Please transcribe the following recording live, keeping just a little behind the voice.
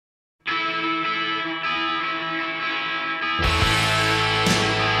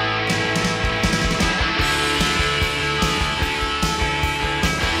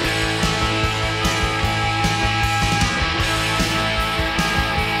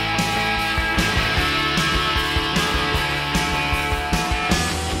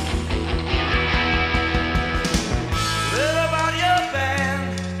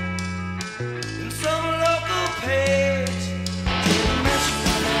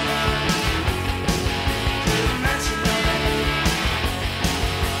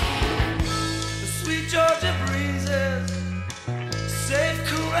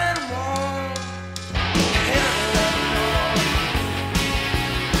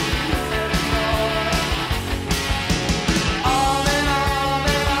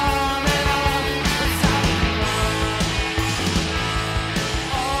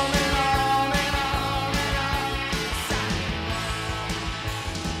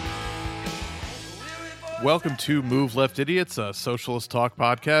Welcome to Move Left Idiots, a socialist talk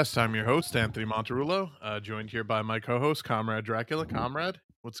podcast. I'm your host, Anthony Monterullo, joined here by my co-host, Comrade Dracula. Comrade,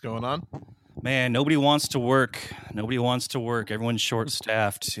 what's going on? Man, nobody wants to work. Nobody wants to work. Everyone's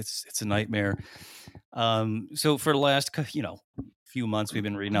short-staffed. It's a nightmare. So for the last, few months, we've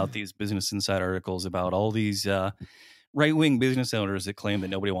been reading out these Business Insider articles about all these right-wing business owners that claim that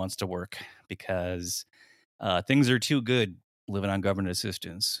nobody wants to work because things are too good living on government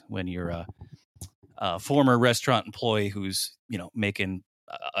assistance when you're a former restaurant employee who's, making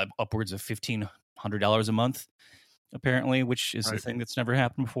upwards of $1,500 a month, apparently, which is a thing that's never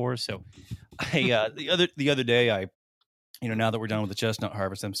happened before. So the other day, now that we're done with the chestnut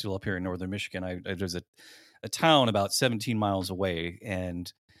harvest, I'm still up here in northern Michigan. There's a town about 17 miles away,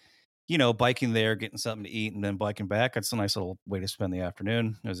 and biking there, getting something to eat, and then biking back. It's a nice little way to spend the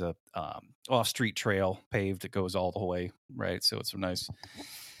afternoon. There's a off-street trail paved that goes all the way, right? So it's a nice,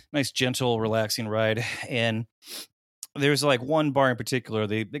 gentle, relaxing ride. And there's like one bar in particular.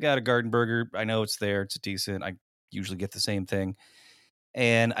 They got a garden burger. I know it's there. It's decent. I usually get the same thing.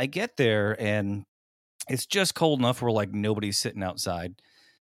 And I get there, and it's just cold enough where like nobody's sitting outside,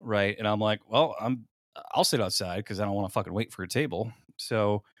 right? And I'm like, well, I'll sit outside because I don't want to fucking wait for a table.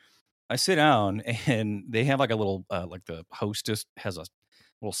 So I sit down, and they have like a little, like the hostess has a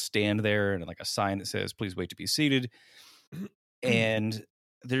little stand there and like a sign that says, "Please wait to be seated." And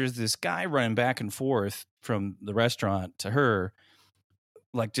there's this guy running back and forth from the restaurant to her,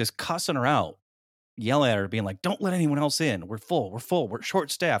 like just cussing her out, yelling at her, being like, "Don't let anyone else in. We're full. We're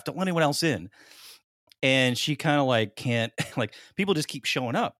short-staffed. Don't let anyone else in." And she kind of like can't, like people just keep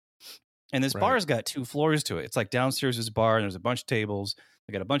showing up. And this bar's got 2 floors to it. It's like downstairs is a bar, and there's a bunch of tables.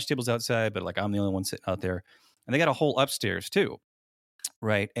 They got a bunch of tables outside, but like I'm the only one sitting out there. And they got a whole upstairs too.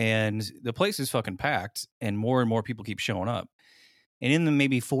 Right. And the place is fucking packed, and more people keep showing up. And in the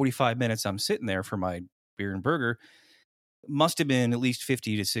maybe 45 minutes I'm sitting there for my beer and burger, must have been at least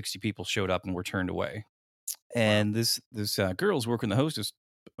 50 to 60 people showed up and were turned away. And this girl's working the hostess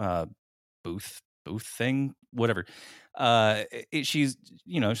booth thing, whatever. She's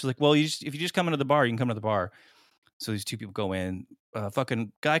like, well, if you just come into the bar, you can come to the bar. So these 2 people go in.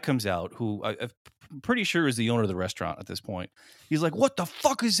 Fucking guy comes out who I'm pretty sure is the owner of the restaurant at this point. He's like, "What the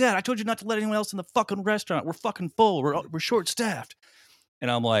fuck is that? I told you not to let anyone else in the fucking restaurant. We're fucking full. We're short staffed." And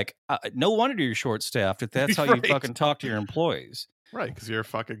I'm like, no wonder you're short staffed if that's how you fucking talk to your employees. Right, because you're a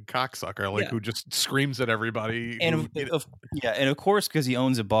fucking cocksucker, who just screams at everybody. And of course, because he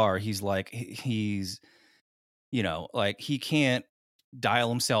owns a bar, he's like, he can't dial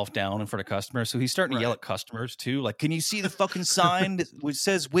himself down in front of customers. So he's starting to yell at customers too. Like, "Can you see the fucking sign which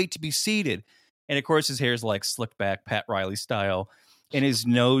says wait to be seated?" And of course his hair's like slicked back, Pat Riley style. And his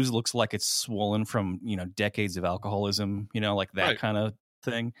nose looks like it's swollen from, decades of alcoholism, like that kind of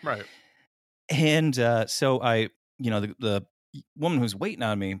thing. Right. And so I, the woman who's waiting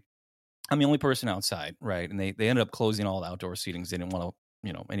on me, I'm the only person outside. Right. And they ended up closing all the outdoor seatings. They didn't want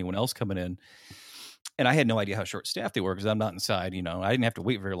to, anyone else coming in. And I had no idea how short-staffed they were because I'm not inside. I didn't have to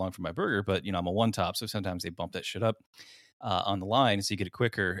wait very long for my burger, but, I'm a one-top, so sometimes they bump that shit up on the line so you get it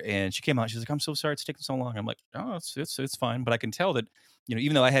quicker. And she came out, she's like, "I'm so sorry it's taking so long." I'm like, "Oh, it's fine." But I can tell that,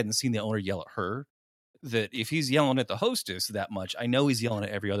 even though I hadn't seen the owner yell at her, that if he's yelling at the hostess that much, I know he's yelling at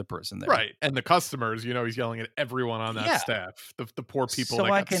every other person there. Right. And the customers, he's yelling at everyone on that staff. The poor people that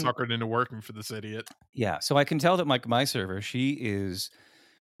got suckered into working for this idiot. Yeah. So I can tell that my server, she is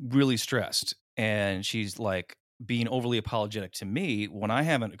really stressed. And she's like being overly apologetic to me when I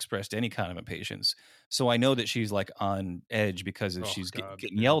haven't expressed any kind of impatience. So I know that she's like on edge because she's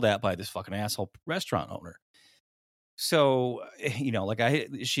getting yelled at by this fucking asshole restaurant owner. So,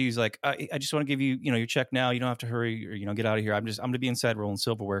 she's like, I just want to give you, your check now. You don't have to hurry or, get out of here. I'm going to be inside rolling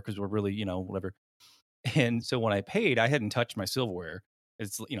silverware because we're really, whatever. And so when I paid, I hadn't touched my silverware.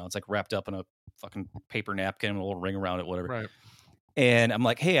 It's, it's like wrapped up in a fucking paper napkin, a little ring around it, whatever. Right. And I'm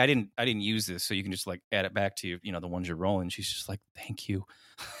like, "Hey, I didn't use this, so you can just like add it back to you, the ones you're rolling." She's just like, "Thank you."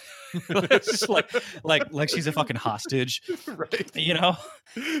 It's just like she's a fucking hostage, right? And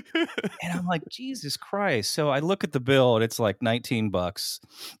I'm like, Jesus Christ! So I look at the bill, and it's like $19.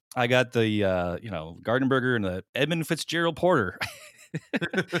 I got the garden burger and the Edmund Fitzgerald Porter,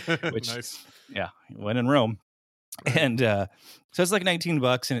 which when in Rome. Right. And so it's like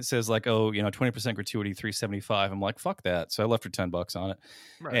 $19, and it says like, 20% gratuity, $3.75. I'm like, fuck that. So I left her $10 on it.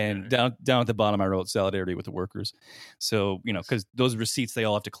 Right, and down at the bottom, I wrote solidarity with the workers. So, because those receipts they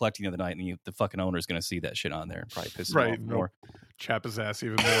all have to collect the other night, and the fucking owner is going to see that shit on there and probably piss him off more. Chap his ass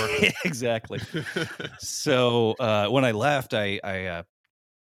even more. Exactly. So when I left, I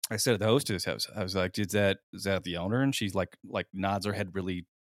said to the hostess, I was like, is that the owner? And she's like nods her head really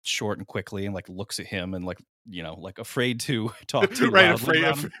short and quickly and like looks at him and like, like afraid to talk too Right, loudly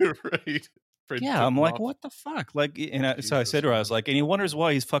around him. afraid to Yeah, tip I'm him like, off. what the fuck? Like, so I Jesus, said to her, I man. was like, and he wonders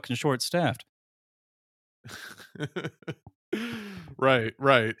why he's fucking short staffed. Right.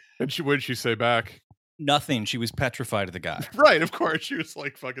 And what did she say back? Nothing. She was petrified of the guy. Right, of course. She was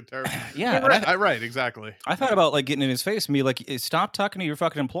like fucking terrible. Yeah, No, right, exactly. I thought about like getting in his face and be like, stop talking to your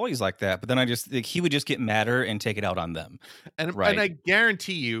fucking employees like that. But then I just like he would just get madder and take it out on them. And Right. I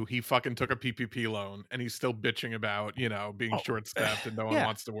guarantee you he fucking took a PPP loan and he's still bitching about, being short staffed and no one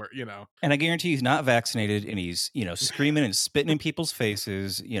wants to work, And I guarantee he's not vaccinated and he's, screaming and spitting in people's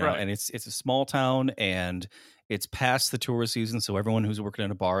faces, Right. and it's a small town and it's past the tourist season, so everyone who's working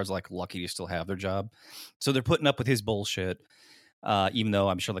in a bar is like lucky to still have their job. So they're putting up with his bullshit. Even though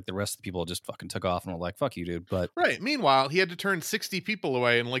I'm sure like the rest of the people just fucking took off and were like, fuck you, dude. But right. Meanwhile, he had to turn 60 people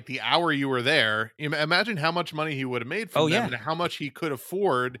away in like the hour you were there. Imagine how much money he would have made from them and how much he could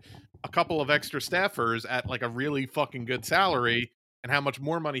afford a couple of extra staffers at like a really fucking good salary, and how much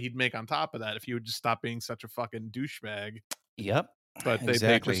more money he'd make on top of that if he would just stop being such a fucking douchebag. Yep. But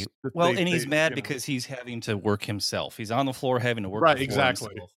exactly. And he's mad because he's having to work himself. He's on the floor having to work. Right. Exactly.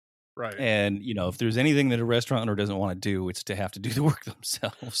 Himself. Right. And, if there's anything that a restaurant owner doesn't want to do, it's to have to do the work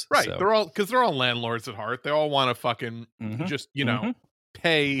themselves. Right. So. They're all landlords at heart. They all want to fucking just,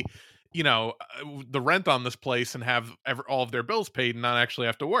 pay, the rent on this place and have all of their bills paid and not actually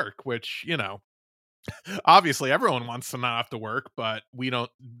have to work, which, obviously everyone wants to not have to work, but we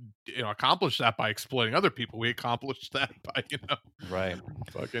don't accomplish that by exploiting other people. We accomplish that by right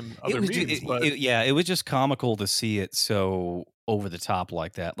fucking other means. It was just comical to see it so over the top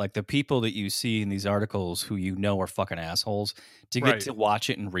like that. Like the people that you see in these articles who are fucking assholes, to get to watch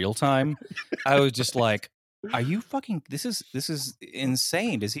it in real time. I was just like, are you fucking this is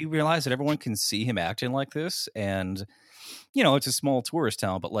insane. Does he realize that everyone can see him acting like this? And it's a small tourist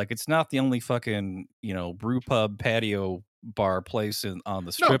town, but like it's not the only fucking, brew pub patio bar place on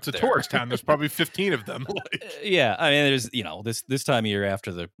the strip. No, it's a tourist town. There's probably 15 of them. Yeah, I mean, there's this time of year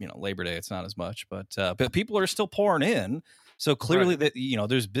after the Labor Day, it's not as much, but people are still pouring in. So clearly that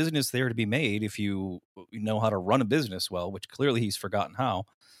there's business there to be made if you know how to run a business well, which clearly he's forgotten how.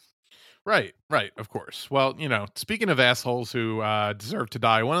 Right, of course. Well, speaking of assholes who deserve to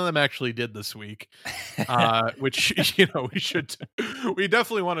die, one of them actually did this week, which we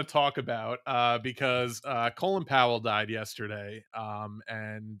definitely want to talk about because Colin Powell died yesterday,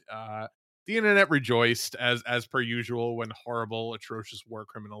 and the internet rejoiced as per usual when horrible, atrocious war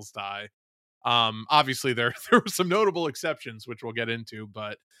criminals die. Obviously there were some notable exceptions, which we'll get into,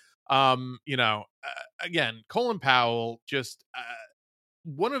 but again, Colin Powell just.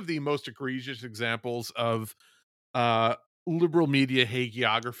 One of the most egregious examples of liberal media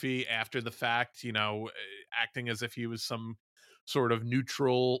hagiography after the fact, acting as if he was some sort of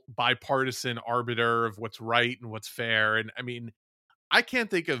neutral, bipartisan arbiter of what's right and what's fair. And I mean, I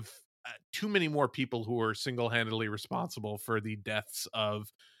can't think of too many more people who are single-handedly responsible for the deaths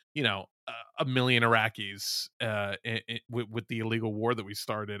of, a million Iraqis with the illegal war that we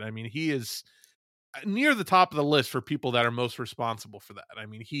started. I mean, he is near the top of the list for people that are most responsible for that. I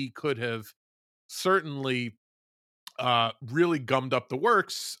mean, he could have certainly really gummed up the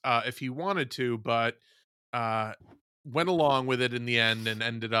works if he wanted to, but went along with it in the end and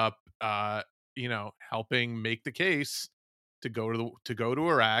ended up helping make the case to go to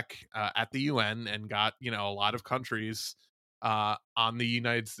Iraq at the UN, and got a lot of countries on the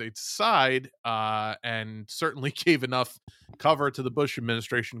United States side, and certainly gave enough cover to the Bush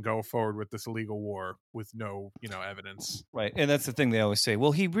administration to go forward with this illegal war with no, evidence. Right. And that's the thing they always say.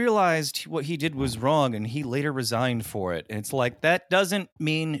 Well, he realized what he did was wrong and he later resigned for it. And it's like, that doesn't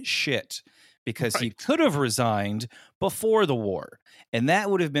mean shit, because he could have resigned before the war. And that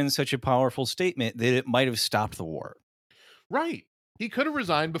would have been such a powerful statement that it might have stopped the war. Right. He could have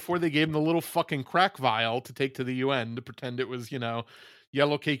resigned before they gave him the little fucking crack vial to take to the UN to pretend it was,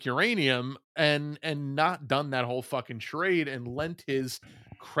 yellow cake uranium, and not done that whole fucking charade and lent his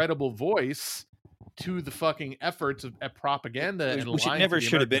credible voice to the fucking efforts at propaganda. Which it never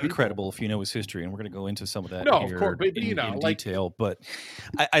should have been credible if you know his history. And we're going to go into some of that of course, but, in detail. But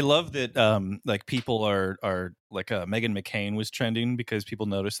I love that like people are like Meghan McCain was trending because people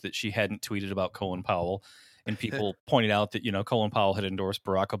noticed that she hadn't tweeted about Colin Powell. And people pointed out that, Colin Powell had endorsed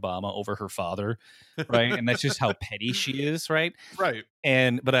Barack Obama over her father, right? And that's just how petty she is, right? Right.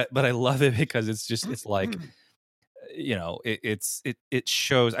 But I love it because it's like, it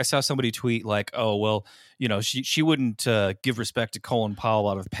shows. I saw somebody tweet like, oh, well, she wouldn't give respect to Colin Powell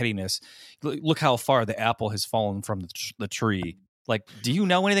out of pettiness. Look how far the apple has fallen from the tree. Like, do you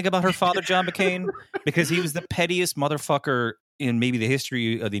know anything about her father, John McCain? Because he was the pettiest motherfucker in maybe the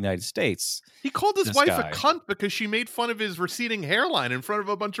history of the United States. He called his This wife guy. a cunt because she made fun of his receding hairline in front of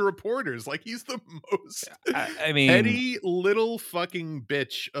a bunch of reporters. Like, he's the most I mean, petty little fucking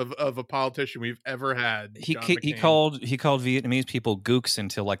bitch of a politician we've ever had. he John he McCain. he called Vietnamese people gooks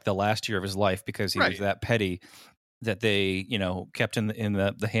until like the last year of his life because he was Right. that petty that they, you know, kept in the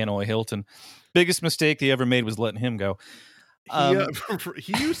Hanoi Hilton. Biggest mistake they ever made was letting him go.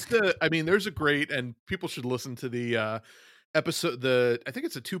 He used to. I mean, there's a great, and people should listen to the episode. I think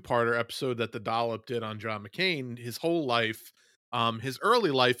it's a 2-parter episode that the Dollop did on John McCain. His whole life, his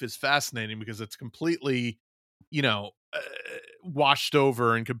early life is fascinating because it's completely, you know, washed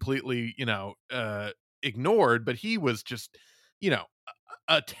over and completely, you know, ignored. But he was just, you know,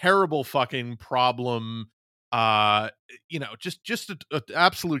 a terrible fucking problem. You know, just an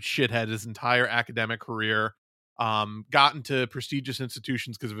absolute shithead his entire academic career. Got into prestigious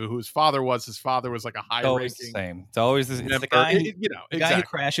institutions because of who his father was. His father was like a high Always ranking the same. It's always it's member. the guy. You know, the guy who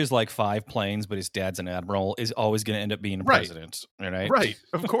crashes like 5 planes, but his dad's an admiral, is always going to end up being president. Right? Right.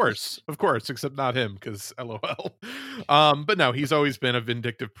 Of course. Except not him, because LOL. But no, he's always been a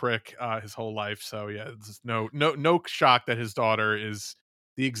vindictive prick his whole life. So yeah, it's no shock that his daughter is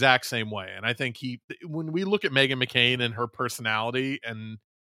the exact same way. And I think when we look at Meghan McCain and her personality, and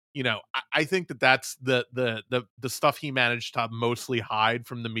you know, I think that's the stuff he managed to mostly hide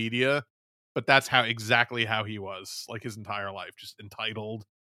from the media, but that's exactly how he was, like, his entire life, just entitled,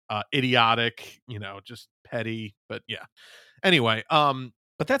 idiotic, you know, just petty. But yeah. Anyway,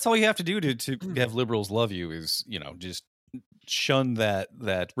 but that's all you have to do to have liberals love you is, you know, just shun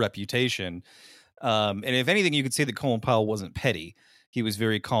that reputation. And if anything, you could say that Colin Powell wasn't petty. He was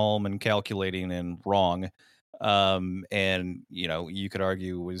very calm and calculating and wrong. And you know, you could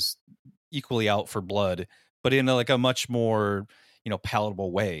argue was equally out for blood, but in like a much more, you know,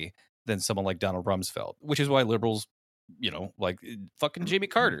 palatable way than someone like Donald Rumsfeld, which is why liberals, you know, like fucking Jimmy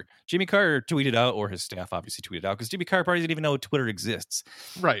Carter. Jimmy Carter tweeted out, or his staff obviously tweeted out, because Jimmy Carter probably didn't even know Twitter exists.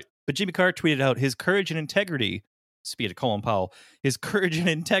 Right. But Jimmy Carter tweeted out his courage and integrity. Speak of Colin Powell, his courage and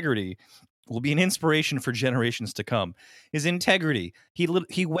integrity will be an inspiration for generations to come. His integrity.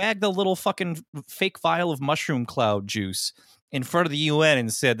 He wagged the little fucking fake vial of mushroom cloud juice in front of the UN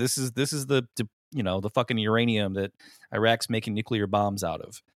and said, "This is the you know, the fucking uranium that Iraq's making nuclear bombs out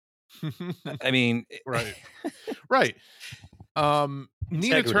of." I mean, right.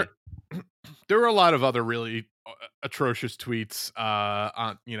 Nina Turner. There were a lot of other really atrocious tweets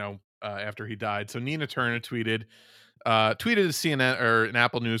on, you know, after he died. So Nina Turner tweeted a CNN or an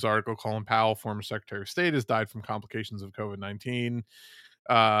Apple News article. Colin Powell, former Secretary of State, has died from complications of COVID-19.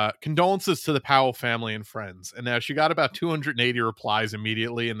 Condolences to the Powell family and friends. And now she got about 280 replies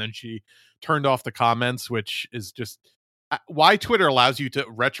immediately, and then she turned off the comments, which is just why Twitter allows you to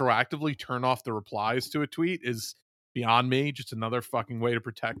retroactively turn off the replies to a tweet is beyond me. Just another fucking way to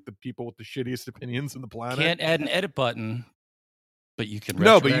protect the people with the shittiest opinions in the planet. Can't add an edit button, but you can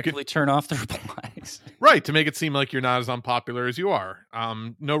retroactively turn off the replies. Right, to make it seem like you're not as unpopular as you are.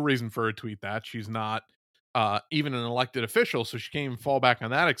 No reason for her to tweet that. She's not even an elected official, so she can't even fall back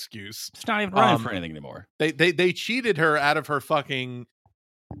on that excuse. She's not even running for anything anymore. They cheated her out of her fucking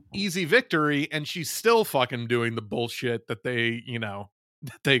easy victory, and she's still fucking doing the bullshit that they, you know,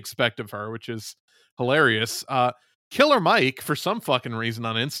 that they expect of her, which is hilarious. Killer Mike, for some fucking reason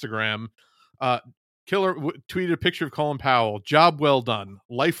on Instagram, tweeted a picture of Colin Powell. Job well done,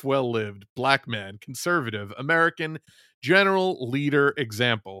 life well lived, black man, conservative, American, general, leader,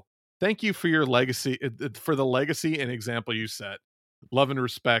 example. Thank you for your legacy, for the legacy and example you set. Love and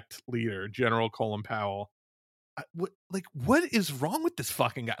respect, leader, General Colin Powell. What is wrong with this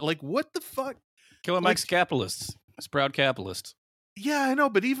fucking guy? Like, what the fuck? Killer Mike's capitalist. He's a proud capitalist. Yeah, I know,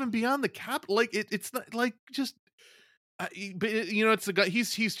 but even beyond the cap, like it's not like just. But you know, it's the guy.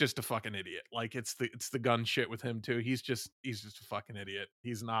 He's just a fucking idiot. Like it's the gun shit with him too. He's just a fucking idiot.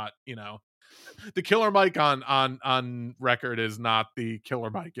 He's not, you know, the Killer Mike on record is not the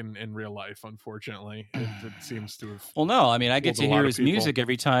Killer Mike in real life. Unfortunately, it seems to have. Well, no, I mean, I get to hear his music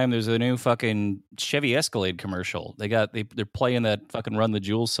every time there's a new fucking Chevy Escalade commercial. They're playing that fucking Run the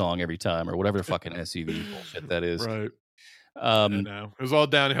Jewels song every time, or whatever the fucking SUV bullshit that is. Right. I know. It was all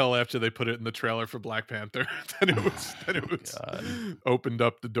downhill after they put it in the trailer for Black Panther. then it was opened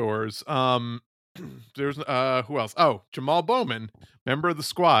up the doors. There's who else? Oh, Jamal Bowman, member of the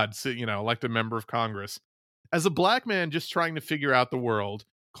squad, you know, elected member of Congress. As a black man just trying to figure out the world,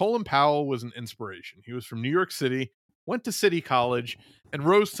 Colin Powell was an inspiration. He was from New York City, went to City College, and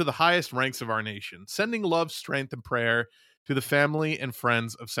rose to the highest ranks of our nation, sending love, strength, and prayer to the family and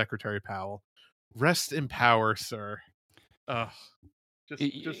friends of Secretary Powell. Rest in power, sir.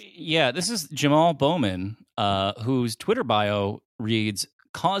 Just Yeah, this is Jamal Bowman, whose Twitter bio reads,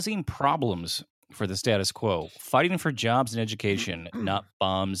 causing problems for the status quo, fighting for jobs and education, not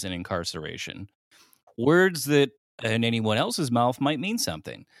bombs and incarceration. Words that in anyone else's mouth might mean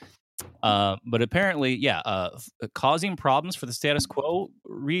something. But apparently, causing problems for the status quo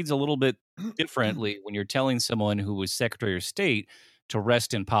reads a little bit differently when you're telling someone who was Secretary of State to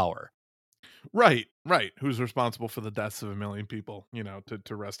rest in power. right. Who's responsible for the deaths of a million people,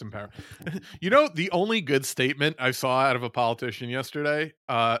 to rest in power. The only good statement I saw out of a politician yesterday,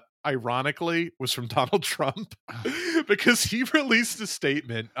 ironically, was from Donald Trump because he released a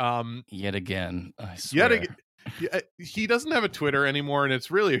statement. Yet again, I Yet swear. he doesn't have a Twitter anymore, and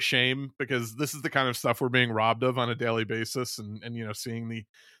it's really a shame because this is the kind of stuff we're being robbed of on a daily basis, and seeing the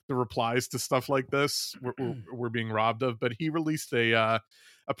replies to stuff like this, we're being robbed of. But he released a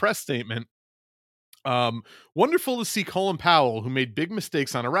press statement. Wonderful to see Colin Powell, who made big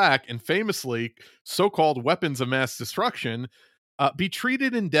mistakes on Iraq and famously so-called weapons of mass destruction, be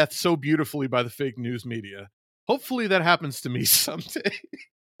treated in death so beautifully by the fake news media. Hopefully that happens to me someday.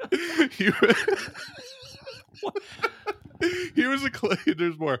 he, he was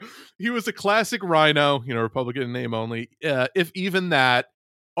there's more. He was a classic rhino, Republican in name only. If even that,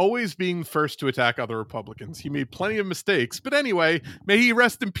 always being first to attack other Republicans. He made plenty of mistakes, but anyway, may he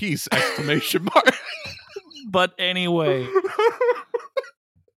rest in peace! Exclamation mark. But anyway,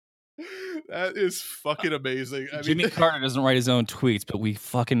 that is fucking amazing. Jimmy Carter doesn't write his own tweets, but we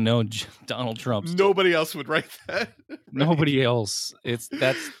fucking know Donald Trump. Nobody else would write that. Right? Nobody else.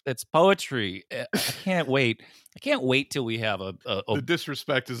 That's poetry. I can't wait. I can't wait till we have the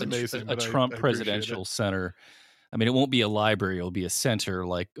disrespect is amazing. A Trump presidential center. I mean, it won't be a library; it'll be a center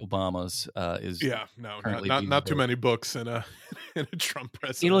like Obama's is. Yeah, no, not too many books in a Trump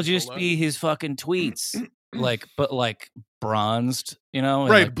president. It'll just be his fucking tweets, but bronzed,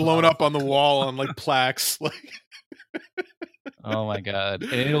 right, blown up on the wall on plaques, Oh my god!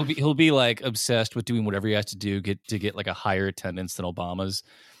 And he'll be obsessed with doing whatever he has to do to get a higher attendance than Obama's.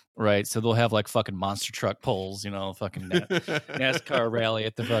 Right, so they'll have fucking monster truck polls, fucking NASCAR rally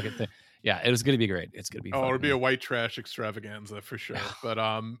at the fucking thing. Yeah, it was gonna be great. It's gonna be. It'll be a white trash extravaganza for sure. But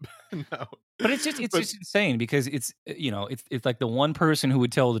no. But it's just insane because it's like the one person who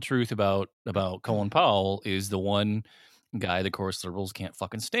would tell the truth about Colin Powell is the one guy that, of course, liberals can't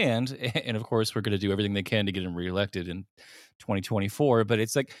fucking stand, and of course we're gonna do everything they can to get him reelected in 2024. But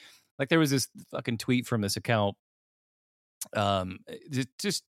it's like there was this fucking tweet from this account,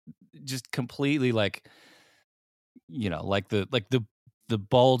 just completely the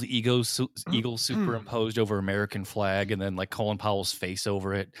bald eagle superimposed over American flag, and then Colin Powell's face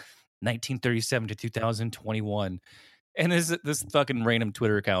over it, 1937 to 2021. And this fucking random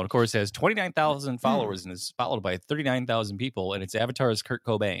Twitter account, of course, has 29,000 followers and is followed by 39,000 people, and its avatar is Kurt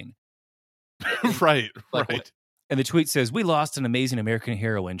Cobain. Right. And the tweet says, "We lost an amazing American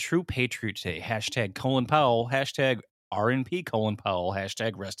hero and true patriot today. # Colin Powell. # RNP Colin Powell.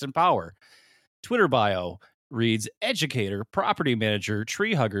 # rest in power." Twitter bio reads, educator, property manager,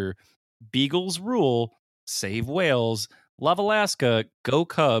 tree hugger, Beagles rule, save whales, love Alaska, go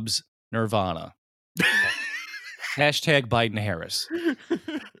Cubs, Nirvana. # Biden Harris.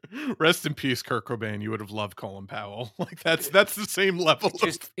 Rest in peace, Kurt Cobain. You would have loved Colin Powell. That's the same level.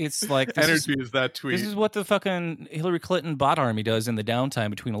 It's like energy is that tweet. This is what the fucking Hillary Clinton bot army does in the downtime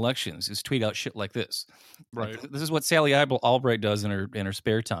between elections: is tweet out shit like this. Right. This is what Sally Albright does in her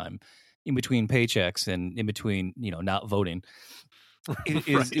spare time, in between paychecks and in between not voting.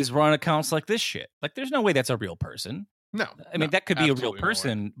 Is run accounts like this shit. There's no way that's a real person. No, I mean that could be a real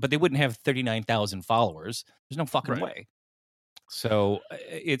person, but they wouldn't have 39,000 followers. There's no fucking way. So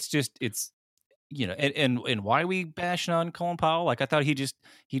it's and why are we bashing on Colin Powell? I thought he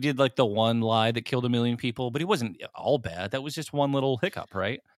did the one lie that killed a million people, but he wasn't all bad. That was just one little hiccup,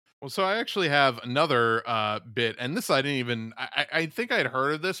 right? Well, so I actually have another bit, and this I didn't even. I think I had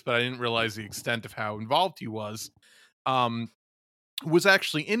heard of this, but I didn't realize the extent of how involved he was. Was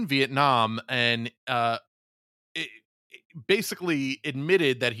actually in Vietnam, and basically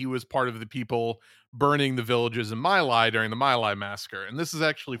admitted that he was part of the people burning the villages in My Lai during the My Lai massacre. And this is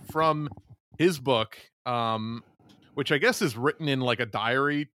actually from his book, which I guess is written in a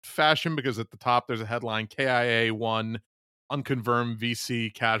diary fashion, because at the top there's a headline: KIA 1 unconfirmed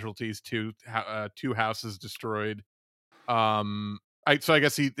VC casualties, 2 houses destroyed. So I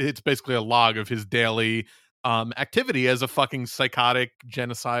guess it's basically a log of his daily activity as a fucking psychotic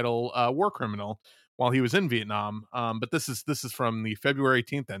genocidal war criminal while he was in Vietnam. But this is from the February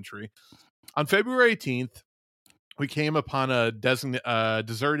 18th entry. On February 18th, we came upon a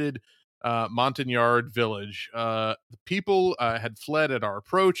deserted Montagnard village. The people had fled at our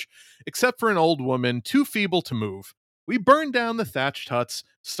approach, except for an old woman too feeble to move. We burned down the thatched huts,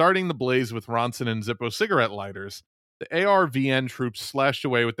 starting the blaze with Ronson and Zippo cigarette lighters. The ARVN troops slashed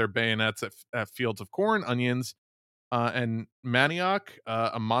away with their bayonets at fields of corn, onions, and manioc,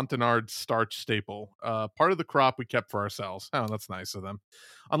 a Montagnard starch staple, part of the crop we kept for ourselves. Oh, that's nice of them.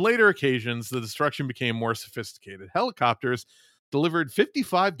 On later occasions, the destruction became more sophisticated. Helicopters delivered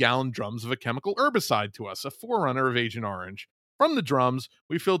 55-gallon drums of a chemical herbicide to us, a forerunner of Agent Orange. From the drums,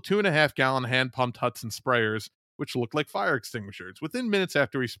 we filled 2.5-gallon hand-pumped huts and sprayers, which looked like fire extinguishers. Within minutes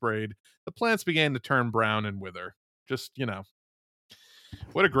after we sprayed, the plants began to turn brown and wither. Just,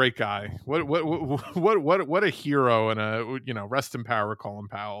 what a great guy! What a hero, and rest in power, Colin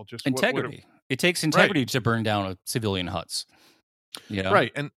Powell. Just integrity. It takes integrity to burn down civilian huts. Yeah,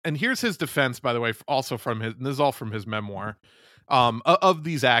 right. And here's his defense, by the way, also from his. And this is all from his memoir of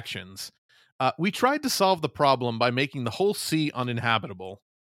these actions. We tried to solve the problem by making the whole sea uninhabitable.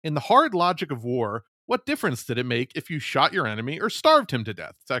 In the hard logic of war, what difference did it make if you shot your enemy or starved him to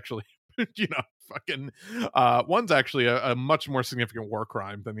death? It's actually, fucking one's actually a much more significant war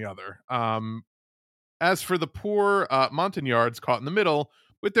crime than the other. As for the poor Montagnards caught in the middle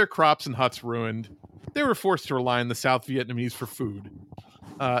with their crops and huts ruined, they were forced to rely on the South Vietnamese for food.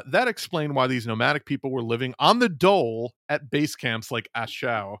 That explained why these nomadic people were living on the dole at base camps like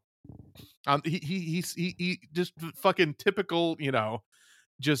Ashau. He just fucking typical,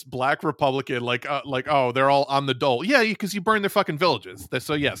 just black Republican, like oh, they're all on the dole. Yeah, because you burn their fucking villages.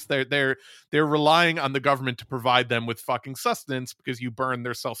 So yes, they're relying on the government to provide them with fucking sustenance because you burn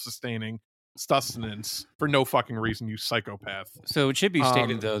their self-sustaining sustenance for no fucking reason, you psychopath. So it should be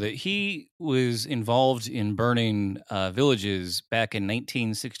stated, though, that he was involved in burning villages back in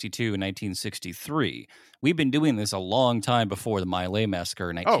 1962 and 1963. We've been doing this a long time before the My Lai massacre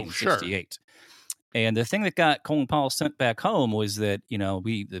in 1968. Sure. And the thing that got Colin Powell sent back home was that,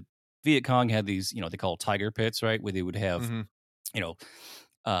 the Viet Cong had these, they call tiger pits, right? Where they would have,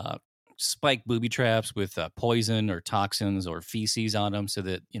 spiked booby traps with poison or toxins or feces on them so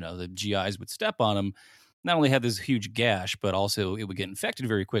that, the GIs would step on them. Not only have this huge gash, but also it would get infected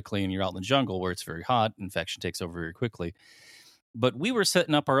very quickly, and you're out in the jungle where it's very hot. Infection takes over very quickly. But we were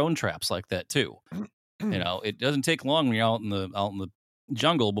setting up our own traps like that too. It doesn't take long when you're out in the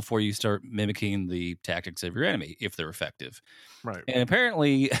jungle before you start mimicking the tactics of your enemy if they're effective. Right. And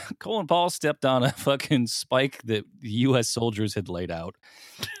apparently Colin Powell stepped on a fucking spike that the U.S. soldiers had laid out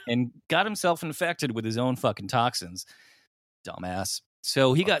and got himself infected with his own fucking toxins. Dumbass.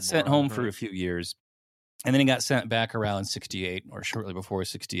 So he got sent home for a few years. And then he got sent back around 68 or shortly before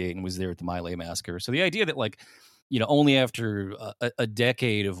 68 and was there at the My Lai massacre. So the idea that only after a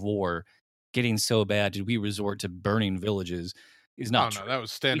decade of war getting so bad did we resort to burning villages is not true. No, that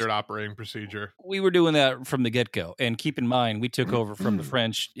was standard operating procedure. We were doing that from the get-go. And keep in mind, we took over from the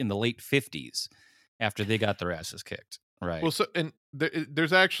French in the late 50s after they got their asses kicked. Right. Well, so and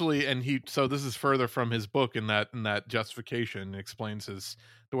there's actually, so this is further from his book in that justification explains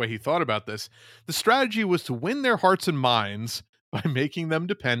the way he thought about this. The strategy was to win their hearts and minds by making them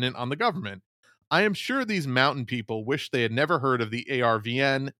dependent on the government. I am sure these mountain people wish they had never heard of the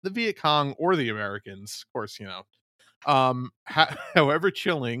ARVN, the Viet Cong, or the Americans. Of course, however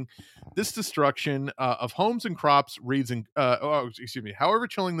chilling this destruction of homes and crops reads in however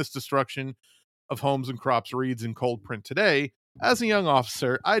chilling this destruction of homes and crops reads in cold print today, as a young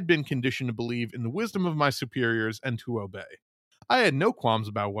officer, I'd been conditioned to believe in the wisdom of my superiors and to obey. I had no qualms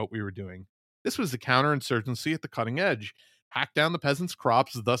about what we were doing. This was the counterinsurgency at the cutting edge. Hack down the peasants'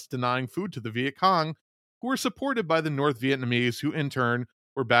 crops, thus denying food to the Viet Cong, who were supported by the North Vietnamese, who in turn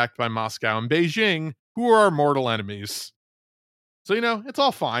were backed by Moscow and Beijing, who are our mortal enemies. So, it's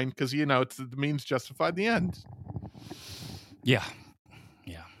all fine because, it's the means justified the end. Yeah.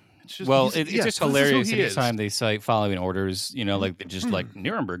 Yeah. It's just hilarious anytime they cite following orders, like just like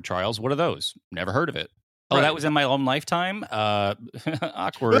Nuremberg trials. What are those? Never heard of it. Oh, right. That was in my own lifetime?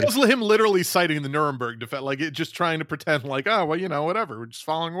 Awkward. That was him literally citing the Nuremberg defense, just trying to pretend whatever. We're just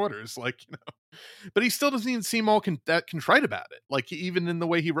following orders. But he still doesn't even seem all that contrite about it. Even in the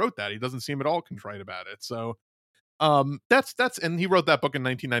way he wrote that, he doesn't seem at all contrite about it. So that's and he wrote that book in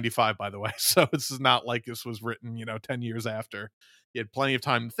 1995, by the way. So this is not like this was written, 10 years after. He had plenty of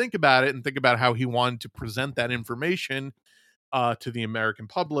time to think about it and think about how he wanted to present that information to the American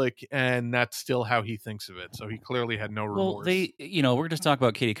public, and that's still how he thinks of it. So he clearly had no remorse. Well, we're going to talk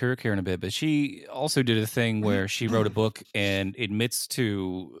about Katie Couric here in a bit, but she also did a thing where she wrote a book and admits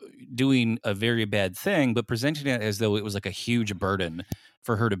to doing a very bad thing, but presenting it as though it was like a huge burden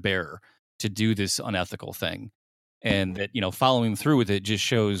for her to bear to do this unethical thing. and that, you know, following through with it just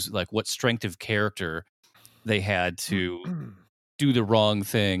shows like what strength of character they had to do the wrong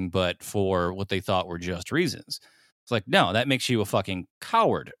thing, but for what they thought were just reasons. It's like, no, that makes you a fucking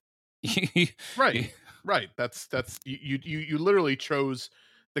coward. Right. Right. That's you literally chose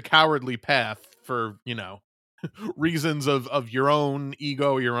the cowardly path for, you know, reasons of your own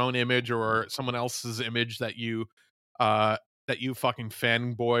ego, your own image, or someone else's image uh that you fucking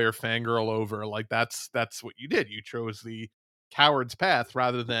fanboy or fangirl over. Like that's what you did. You chose the coward's path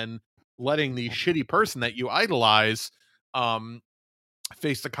rather than letting the shitty person that you idolize um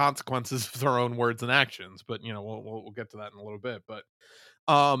face the consequences of their own words and actions. But you know, we'll get to that in a little bit. But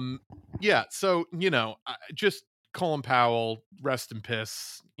um yeah, so you know, just Colin Powell, rest in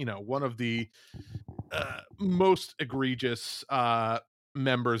piss. You know, one of the most egregious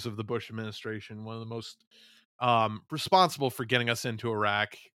members of the Bush administration, one of the most responsible for getting us into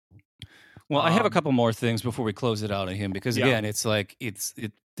Iraq. Well, I have a couple more things before we close it out on him, because Yeah. again, it's like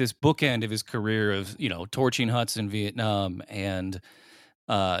this bookend of his career of, you know, torching huts in Vietnam and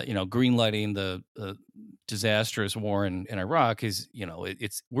you know, greenlighting the disastrous war in Iraq is, you know,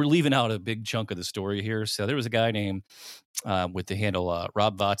 it's we're leaving out a big chunk of the story here. So there was a guy named with the handle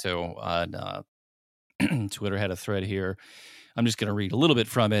Rob Vato on Twitter, had a thread here. I'm just going to read a little bit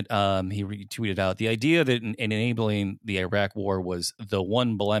from it. He retweeted out the idea that in enabling the Iraq war was the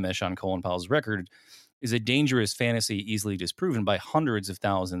one blemish on Colin Powell's record is a dangerous fantasy easily disproven by hundreds of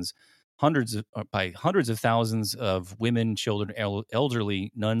thousands of women, children,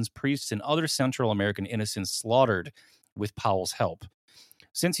 elderly, nuns, priests, and other Central American innocents slaughtered with Powell's help.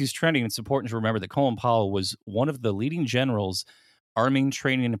 Since he's trending, it's important to remember that Colin Powell was one of the leading generals arming,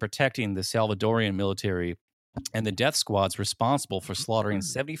 training, and protecting the Salvadorian military and the death squads responsible for slaughtering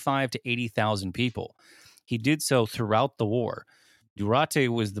 75 to 80,000 people. He did so throughout the war. Durante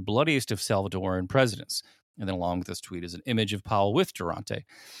was the bloodiest of Salvadoran presidents. And then along with this tweet is an image of Powell with Durante.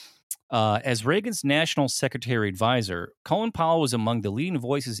 As Reagan's national secretary advisor, Colin Powell was among the leading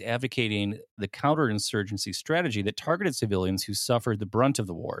voices advocating the counterinsurgency strategy that targeted civilians who suffered the brunt of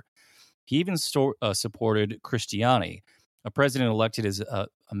the war. He even supported Cristiani, a president elected as a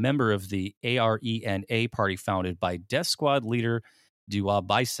member of the ARENA party founded by Death Squad leader Dua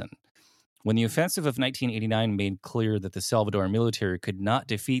Bison. When the offensive of 1989 made clear that the Salvadoran military could not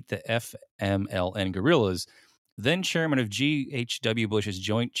defeat the FMLN guerrillas, then chairman of G.H.W. Bush's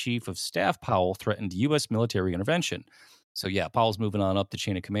Joint Chief of Staff Powell threatened U.S. military intervention. So yeah, Powell's moving on up the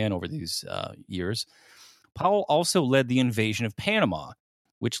chain of command over these years. Powell also led the invasion of Panama,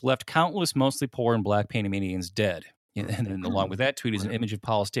 which left countless mostly poor and black Panamanians dead. And then along with that tweet is an image of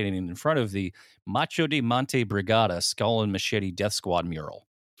Powell standing in front of the Macho de Monte Brigada skull and machete death squad mural.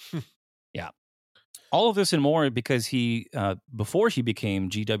 Yeah. All of this and more because he, before he became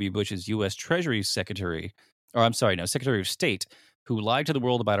G.W. Bush's U.S. Treasury Secretary, Secretary of State, who lied to the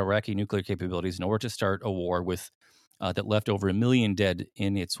world about Iraqi nuclear capabilities in order to start a war with that left over 1 million dead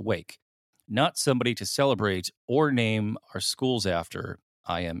in its wake. Not somebody to celebrate or name our schools after,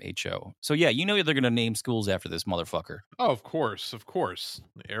 IMHO. So yeah, you know they're going to name schools after this motherfucker. Oh, of course, of course.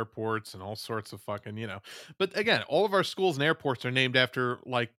 Airports and all sorts of fucking, you know. But again, all of our schools and airports are named after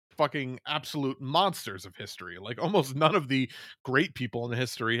like fucking absolute monsters of history. Like almost none of the great people in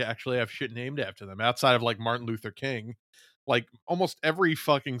history actually have shit named after them outside of like Martin Luther King. Like almost every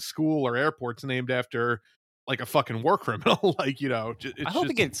fucking school or airport's named after like a fucking war criminal. Like, you know, I it's hope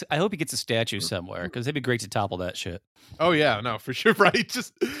just he gets a statue somewhere, because it'd be great to topple that shit. oh yeah, no, for sure, right?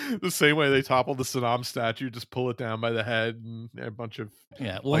 Just the same way they toppled the Saddam statue, just pull it down by the head, and a bunch of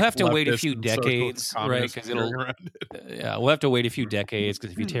Yeah, we'll like have to wait a leftists few and socialist decades, right? communists Because cheering it'll around it. yeah, we'll have to wait a few decades,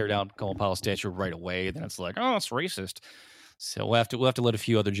 because if you tear down Colin Powell's statue right away, then it's like, oh, it's racist. So we'll have to let a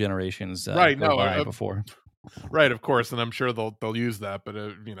few other generations Right? go No, by before. right, of course, and I'm sure they'll use that. But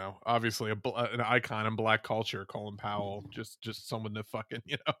you know, obviously, an icon in black culture, Colin Powell, just someone to fucking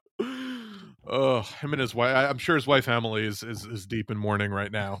you know. Oh, him and his wife. I'm sure his wife Emily is deep in mourning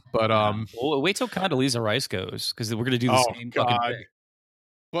right now. But Yeah. Well, wait till Condoleezza Rice goes, because we're gonna do the oh same fucking god. thing.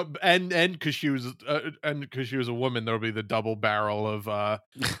 But and because she was a woman, there'll be the double barrel of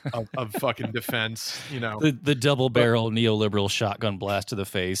fucking defense, you know. The double But barrel neoliberal shotgun blast to the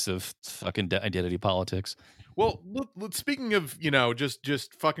face of fucking identity politics. well, speaking of you know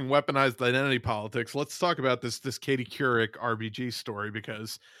just fucking weaponized identity politics, let's talk about this Katie Couric RBG story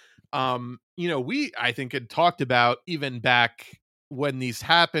because you know I think had talked about even back when these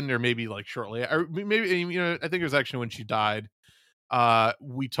happened or maybe like shortly or maybe you know I think it was actually when she died.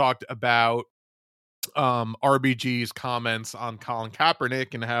 We talked about RBG's comments on Colin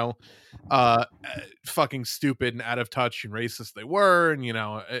Kaepernick and how fucking stupid and out of touch and racist they were, and you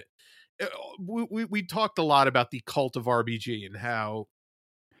know we talked a lot about the cult of RBG and how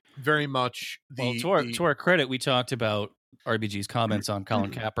very much Well, the to our credit, we talked about RBG's comments on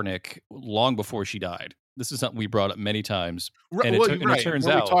Colin Kaepernick long before she died. This is something we brought up many times, and well, you're it right. turns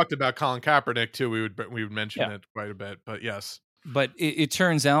When we out, talked about Colin Kaepernick too, we would mention yeah. it quite a bit. But yes, But it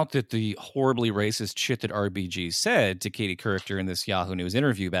turns out that the horribly racist shit that RBG said to Katie Couric during this Yahoo News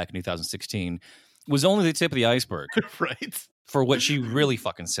interview back in 2016 was only the tip of the iceberg right, for what she really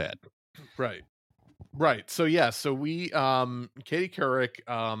fucking said. right. Right. So yeah, so we Katie Couric,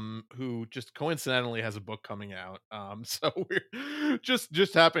 who just coincidentally has a book coming out. So we're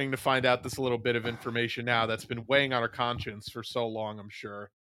just happening to find out this little bit of information now that's been weighing on her conscience for so long, I'm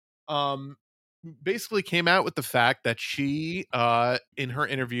sure. Um Basically came out with the fact that she in her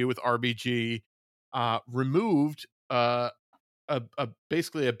interview with RBG removed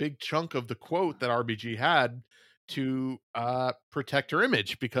basically a big chunk of the quote that RBG had to protect her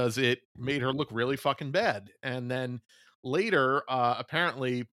image because it made her look really fucking bad. And then later,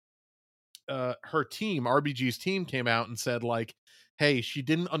 apparently, her team, RBG's team, came out and said like, "Hey, she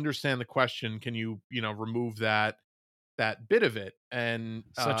didn't understand the question. Can you remove that bit of it?" And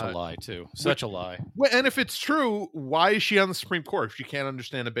Such a lie, too. Such which a lie. and if it's true, why is she on the Supreme Court if she can't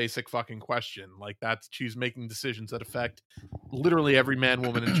understand a basic fucking question? Like that's she's making decisions that affect literally every man,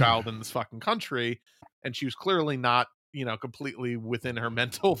 woman, and child in this fucking country, and she was clearly not, completely within her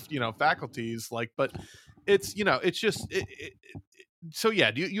mental, faculties. Like, but it's, it's just so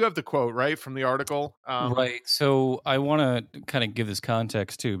yeah. Do you have the quote right from the article? Right. So I want to kind of give this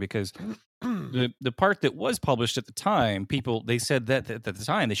context, too, because the part that was published at the time, they said that at the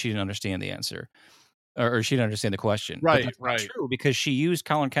time that she didn't understand the answer. Or she didn't understand the question. Right, But that's right. not true because she used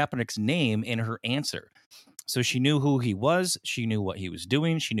Colin Kaepernick's name in her answer. So she knew who he was. She knew what he was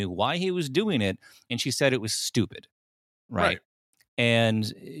doing. She knew why he was doing it. And she said it was stupid. Right. And,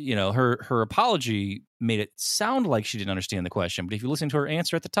 her apology made it sound like she didn't understand the question. But if you listen to her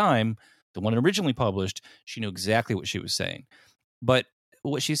answer at the time, the one originally published, she knew exactly what she was saying. But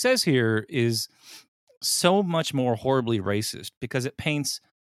what she says here is so much more horribly racist because it paints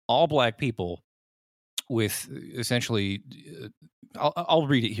all black people with essentially, I'll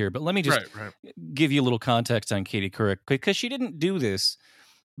read it here, but let me just give you a little context on Katie Couric because she didn't do this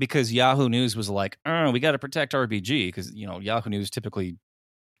because Yahoo News was like, "Oh, we got to protect RBG," because Yahoo News typically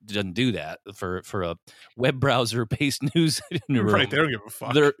doesn't do that for a web browser based news newsroom. Right, they don't give a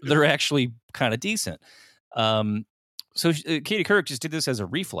fuck. They're actually kind of decent. So Katie Couric just did this as a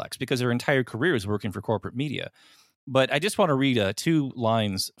reflex because her entire career is working for corporate media. But I just want to read 2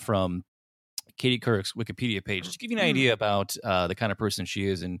 lines from Katie Couric's Wikipedia page to give you an idea about the kind of person she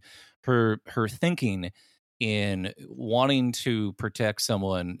is and her thinking in wanting to protect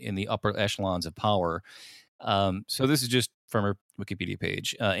someone in the upper echelons of power. So this is just from her Wikipedia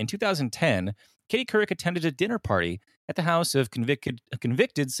page. In 2010, Katie Couric attended a dinner party at the house of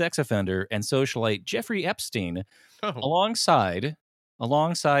convicted sex offender and socialite Jeffrey Epstein, alongside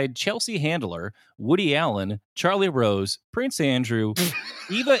Chelsea Handler, Woody Allen, Charlie Rose, Prince Andrew,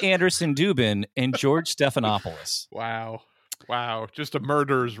 Eva Anderson Dubin, and George Stephanopoulos. Wow. Just a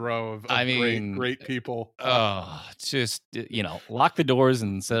murderer's row of great people. Just, lock the doors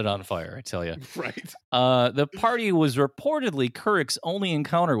and set it on fire, I tell you. Right. The party was reportedly Couric's only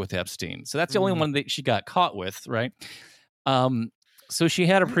encounter with Epstein. So that's the only one that she got caught with, right? So she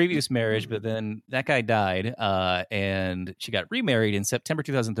had a previous marriage, but then that guy died, and she got remarried in September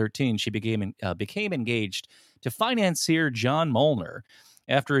 2013. She became engaged to financier John Molnar.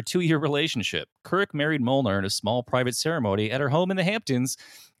 After a 2-year relationship, Couric married Molnar in a small private ceremony at her home in the Hamptons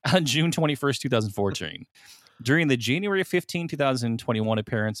on June 21st, 2014. During the January 15, 2021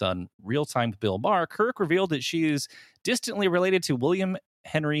 appearance on Real Time with Bill Maher, Couric revealed that she is distantly related to William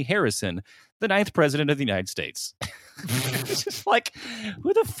Henry Harrison, the 9th president of the United States. It's just like,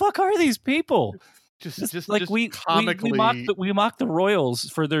 who the fuck are these people? We mock the royals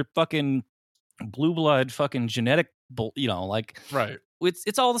for their fucking blue blood fucking genetic, right.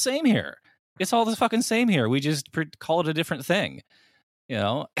 It's all the same here. It's all the fucking same here. We just call it a different thing,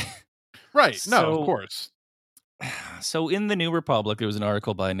 Right. No, of course. So in the New Republic, there was an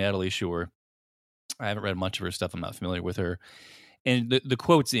article by Natalie Shore. I haven't read much of her stuff. I'm not familiar with her. And the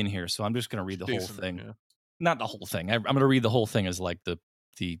quote's in here, so I'm just going to read the whole thing. Yeah. Not the whole thing. I'm going to read the whole thing as like the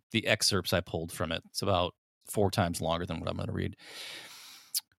excerpts I pulled from it. It's about 4 times longer than what I'm going to read.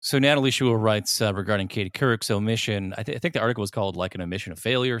 So Natalie Shore writes regarding Katie Couric's omission. I think the article was called like an omission of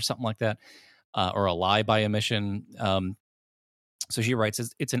failure or something like that, or a lie by omission. So she writes,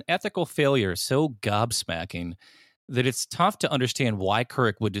 it's an ethical failure so gobsmacking that it's tough to understand why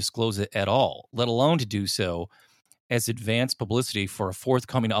Couric would disclose it at all, let alone to do so as advanced publicity for a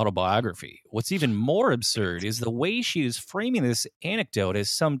forthcoming autobiography. What's even more absurd is the way she is framing this anecdote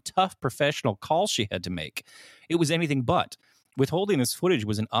as some tough professional call she had to make. It was anything but. Withholding this footage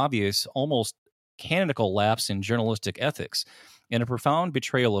was an obvious, almost canonical lapse in journalistic ethics and a profound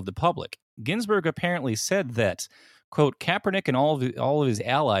betrayal of the public. Ginsburg apparently said that, quote, Kaepernick and all of his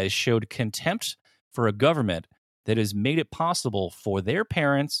allies showed contempt for a government that has made it possible for their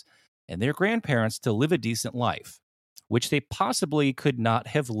parents and their grandparents to live a decent life, which they possibly could not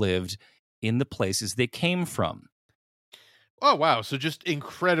have lived in the places they came from. Oh wow! So just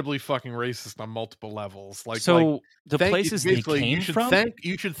incredibly fucking racist on multiple levels. So the places they came from.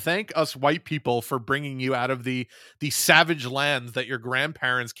 You should thank us white people for bringing you out of the savage lands that your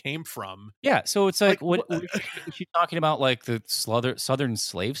grandparents came from. Yeah. So it's like what is she talking about? Like the southern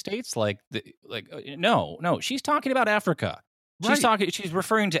slave states? No. She's talking about Africa. Right. She's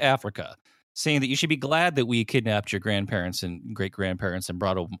referring to Africa, saying that you should be glad that we kidnapped your grandparents and great grandparents and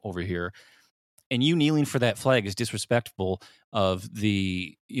brought them over here. And you kneeling for that flag is disrespectful of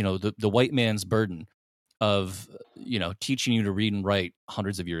the white man's burden of, teaching you to read and write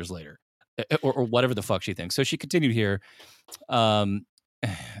hundreds of years later, or whatever the fuck she thinks. So she continued here. Lost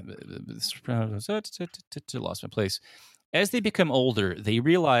my place. As they become older, they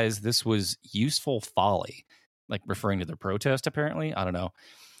realize this was useful folly, like referring to their protest, apparently. I don't know.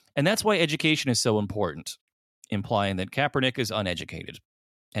 And that's why education is so important, implying that Kaepernick is uneducated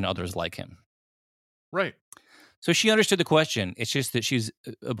and others like him. Right. So she understood the question. It's just that she's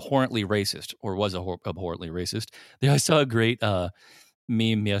abhorrently racist, or was abhorrently racist. I saw a great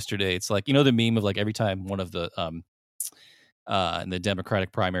meme yesterday. It's like, the meme of like every time one of the in the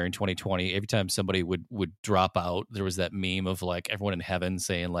Democratic primary in 2020, every time somebody would drop out, there was that meme of like everyone in heaven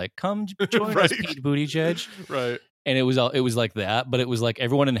saying like, "Come join us, Pete Buttigieg." Right. And it was like that, but it was like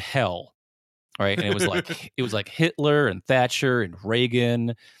everyone in hell, right? And it was like Hitler and Thatcher and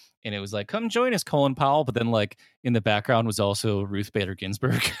Reagan. And it was like, come join us, Colin Powell. But then, like, in the background was also Ruth Bader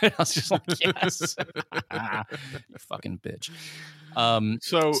Ginsburg. I was just like, yes. You fucking bitch.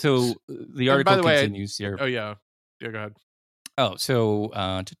 So the article continues here. Oh, yeah. Yeah, go ahead. Oh, so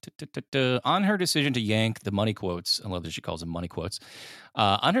on her decision to yank the money quotes, I love that she calls them money quotes.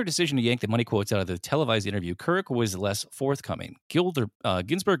 On her decision to yank the money quotes out of the televised interview, Couric was less forthcoming.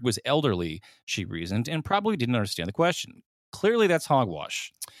 Ginsburg was elderly, she reasoned, and probably didn't understand the question. Clearly, that's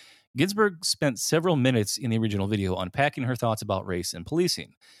hogwash. Ginsburg spent several minutes in the original video unpacking her thoughts about race and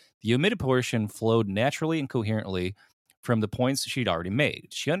policing. The omitted portion flowed naturally and coherently from the points she'd already made.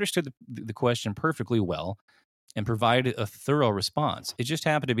 She understood the question perfectly well and provided a thorough response. It just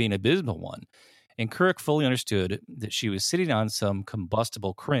happened to be an abysmal one. And Couric fully understood that she was sitting on some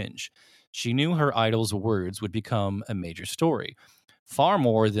combustible cringe. She knew her idol's words would become a major story, far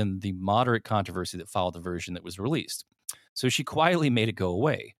more than the moderate controversy that followed the version that was released. So she quietly made it go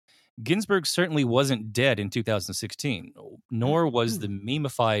away. Ginsburg certainly wasn't dead in 2016, nor was the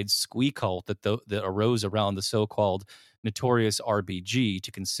memeified squee cult that arose around the so-called notorious RBG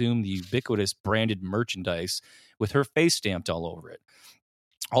to consume the ubiquitous branded merchandise with her face stamped all over it.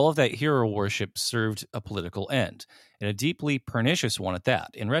 All of that hero worship served a political end, and a deeply pernicious one at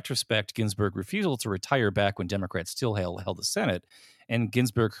that. In retrospect, Ginsburg's refusal to retire back when Democrats still held the Senate, and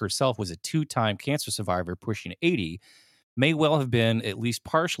Ginsburg herself was a two-time cancer survivor pushing 80, may well have been at least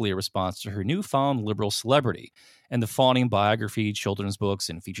partially a response to her newfound liberal celebrity and the fawning biography, children's books,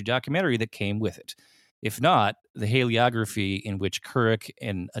 and feature documentary that came with it. If not, the Hagiography in which Couric,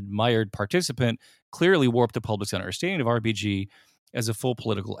 an admired participant, clearly warped the public's understanding of RBG as a full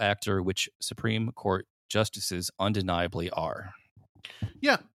political actor, which Supreme Court justices undeniably are.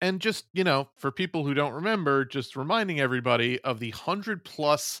 Yeah, and just, for people who don't remember, just reminding everybody of the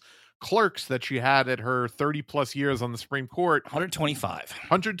 100+ clerks that she had at her 30+ years on the Supreme Court. 125.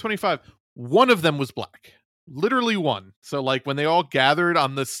 One of them was black. Literally one. So like when they all gathered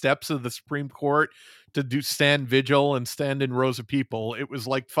on the steps of the Supreme Court to stand vigil and stand in rows of people, it was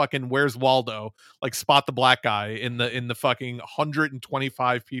like fucking Where's Waldo? Like spot the black guy in the fucking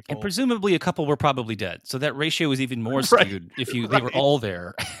 125 people. And presumably a couple were probably dead. So that ratio was even more skewed if they were all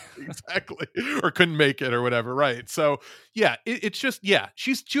there. Exactly. Or couldn't make it or whatever. Right. So yeah, it's just,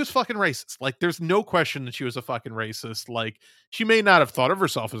 she was fucking racist. Like there's no question that she was a fucking racist. Like she may not have thought of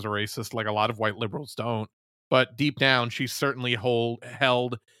herself as a racist, like a lot of white liberals don't, but deep down she certainly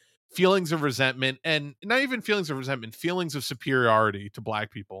held feelings of resentment, and not even feelings of resentment, feelings of superiority to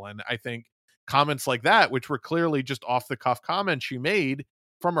black people. And I think comments like that, which were clearly just off the cuff comments she made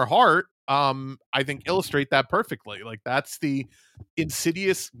from her heart, I think illustrate that perfectly. Like that's the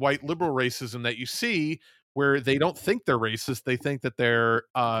insidious white liberal racism that you see where they don't think they're racist. They think that they're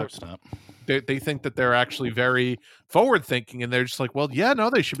Of course not. they think that they're actually very forward thinking, and they're just like, well, yeah, no,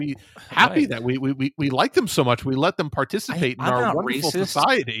 they should be happy Right. that we like them so much. We let them participate in I'm our not wonderful racist.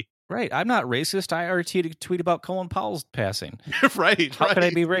 society. Right. I'm not racist. I already tweet about Colin Powell's passing. Right. How could I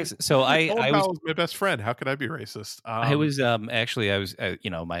be racist? So Colin Powell is my best friend. How could I be racist? actually, I was,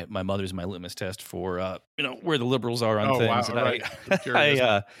 my mother's my litmus test for, where the liberals are on Oh wow, things. And right.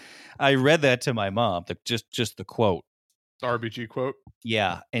 Curious. I read that to my mom, just the quote. RBG quote.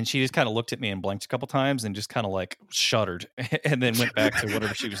 Yeah. And she just kind of looked at me and blinked a couple times and just kind of like shuddered and then went back to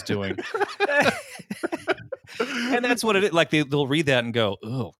whatever she was doing. And that's what it is. Like they'll read that and go,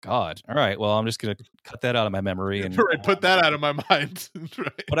 "Oh God! All right, well, I'm just gonna cut that out of my memory and put that out of my mind."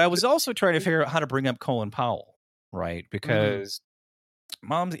 Right. But I was also trying to figure out how to bring up Colin Powell, right? Because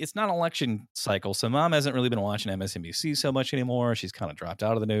Mom's it's not an election cycle, so Mom hasn't really been watching MSNBC so much anymore. She's kind of dropped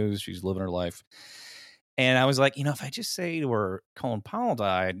out of the news. She's living her life. And I was like, if I just say to her Colin Powell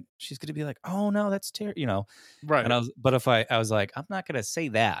died, she's gonna be like, "Oh no, that's terrible," Right. And if I was like, I'm not gonna say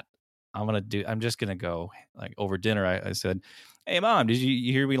that. I'm just gonna go like over dinner. I said, "Hey Mom, did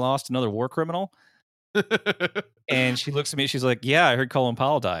you hear we lost another war criminal?" And she looks at me, she's like, "Yeah, I heard Colin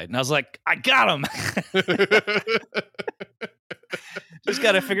Powell died." And I was like, "I got him." Just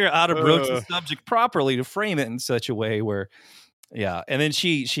got to figure out how to broach the subject properly to frame it in such a way where, yeah. And then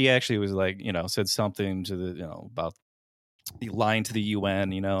she actually was like, said something to the, about lying to the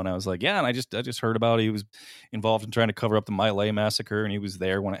UN, and I was like, yeah, and I just heard about it. He was involved in trying to cover up the My Lai massacre, and he was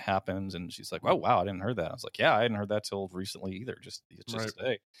there when it happened. And she's like, oh wow, I didn't heard that. I was like, yeah, I hadn't heard that till recently either, just Right.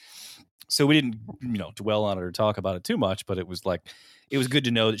 today. So we didn't, dwell on it or talk about it too much, but it was good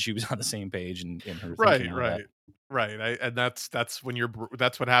to know that she was on the same page and her thinking on that. Right. And that's that's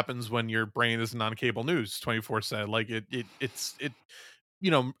what happens when your brain isn't on cable news 24/7. Like it's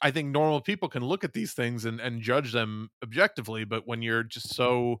I think normal people can look at these things and judge them objectively, but when you're just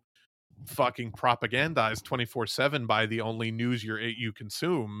so fucking propagandized 24/7 by the only news you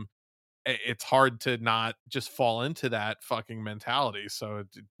consume, it's hard to not just fall into that fucking mentality. So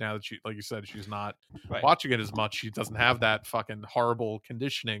now that like you said, she's not watching it as much, she doesn't have that fucking horrible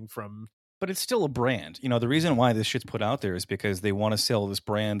conditioning from. But it's still a brand. The reason why this shit's put out there is because they want to sell this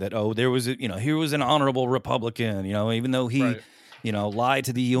brand that, there was here was an honorable Republican, even though he lied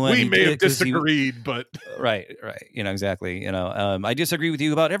to the UN. We may have disagreed, but right. Exactly. I disagree with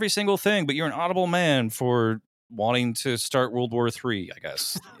you about every single thing, but you're an honorable man for wanting to start World War III, I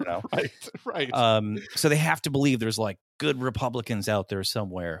guess. Right. So they have to believe there's like good Republicans out there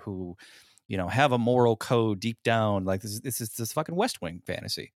somewhere who, have a moral code deep down. Like this is this fucking West Wing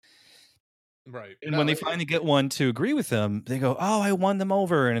fantasy. Right. And when they finally get one to agree with them, they go, "Oh, I won them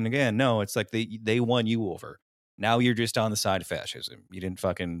over." And again, no, it's like they won you over. Now you're just on the side of fascism. You didn't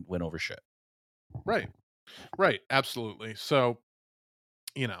fucking win over shit. Right. Absolutely. So,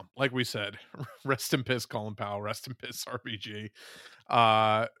 like we said, rest in piss, Colin Powell. Rest in piss, RBG.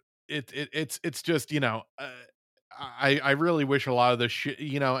 It's just I really wish a lot of this shit,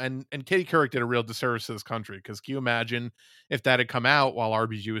 and Katie Couric did a real disservice to this country, because can you imagine if that had come out while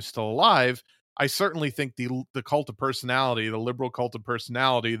RBG was still alive? I certainly think the cult of personality, the liberal cult of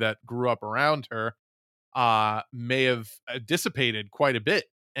personality that grew up around her, may have dissipated quite a bit,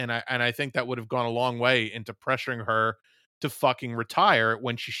 and I think that would have gone a long way into pressuring her to fucking retire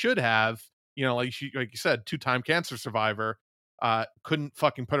when she should have. Like you said, 2-time cancer survivor, couldn't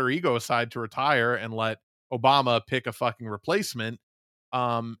fucking put her ego aside to retire and let Obama pick a fucking replacement.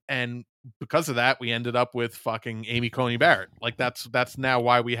 And because of that, we ended up with fucking Amy Coney Barrett. Like that's now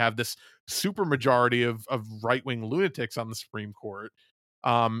why we have this super majority of right-wing lunatics on the Supreme Court.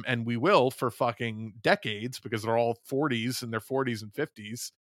 And we will for fucking decades, because they're all 40s in their 40s and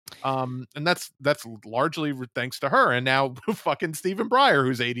 50s. And that's largely thanks to her. And now fucking Stephen Breyer,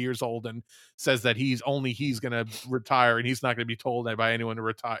 who's 80 years old and says that he's gonna retire and he's not gonna be told by anyone to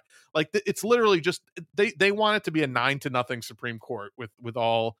retire. Like it's literally just they want it to be a 9-0 Supreme Court with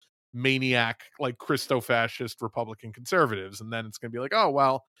all maniac, like Christo-fascist Republican conservatives, and then it's gonna be like, oh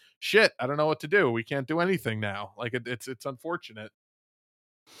well, shit, I don't know what to do. We can't do anything now. Like it's unfortunate.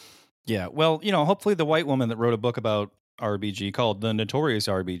 Yeah, well, hopefully the white woman that wrote a book about RBG called The Notorious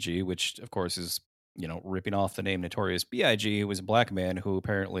RBG, which of course is, ripping off the name Notorious B.I.G., who was a black man who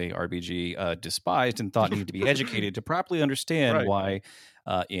apparently RBG despised and thought needed to be educated to properly understand why,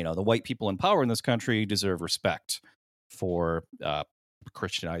 the white people in power in this country deserve respect for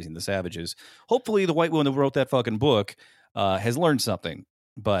Christianizing the savages. Hopefully the white woman that wrote that fucking book has learned something,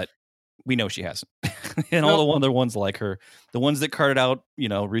 but we know she hasn't. And all the other ones like her, the ones that carted out,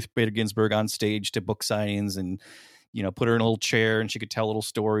 Ruth Bader Ginsburg on stage to book signings and, put her in a little chair and she could tell little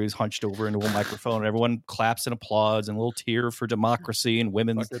stories hunched over into a microphone. And everyone claps and applauds and a little tear for democracy and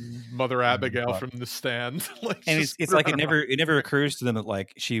women's. Fucking Mother Abigail from the stand. And it's like it never occurs to them that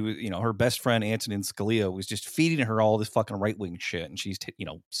like she was, her best friend Antonin Scalia was just feeding her all this fucking right wing shit, and she's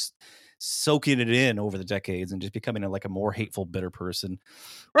soaking it in over the decades and just becoming a more hateful, bitter person.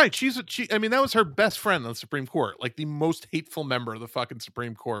 Right. I mean, that was her best friend on the Supreme Court, like the most hateful member of the fucking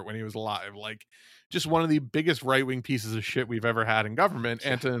Supreme Court when he was alive. Like, just one of the biggest right-wing pieces of shit we've ever had in government.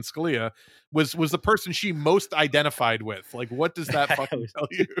 Antonin Scalia was the person she most identified with. Like, what does that fucking tell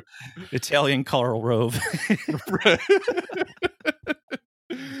you? Italian Karl Rove.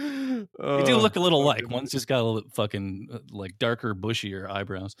 They do look a little like. One's just got a little fucking darker, bushier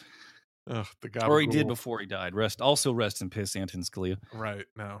eyebrows. The gabagool. Or he did before he died. Rest in piss, Antonin Scalia. Right.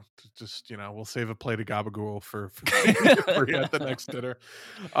 No, just we'll save a plate of gabagool for you at the next dinner.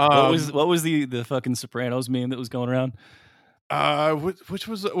 What was the fucking Sopranos meme that was going around? Which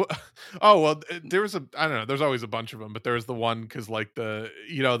was there was I don't know, there's always a bunch of them, but there was the one because like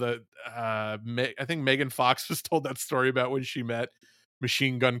I think Megan Fox was told that story about when she met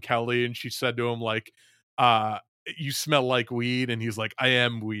Machine Gun Kelly, and she said to him like, you smell like weed, and he's like, I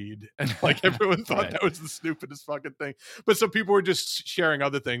am weed, and like everyone thought right. That was the stupidest fucking thing. But so people were just sharing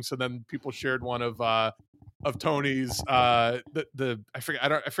other things. So then people shared one of Tony's I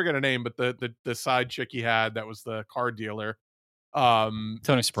forget her name, but the side chick he had that was the car dealer,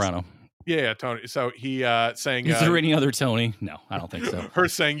 Tony Soprano. Yeah, Tony. So he saying, is there any other Tony? No, I don't think so. Her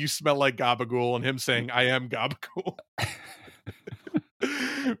saying you smell like gabagool, and him saying I am gabagool.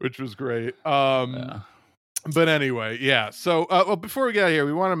 Which was great. But anyway, yeah. So, well, before we get out of here,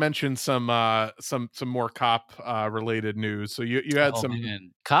 we want to mention some more cop related news. So you had some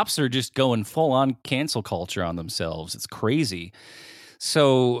man. Cops are just going full on cancel culture on themselves. It's crazy.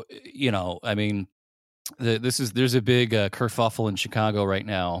 So I mean, there's a big kerfuffle in Chicago right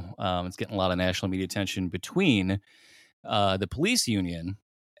now. It's getting a lot of national media attention between the police union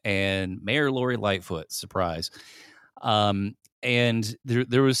and Mayor Lori Lightfoot. Surprise. And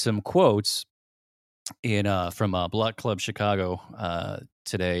there was some quotes from Block Club Chicago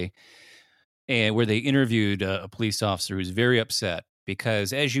today, and where they interviewed a police officer who's very upset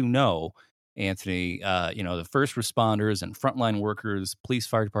because, as you know, Anthony, the first responders and frontline workers, police,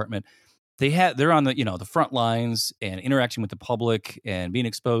 fire department, they're on the front lines and interacting with the public and being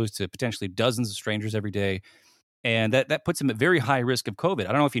exposed to potentially dozens of strangers every day, and that puts them at very high risk of COVID.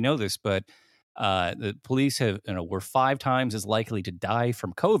 I don't know if you know this, but the police were 5 times as likely to die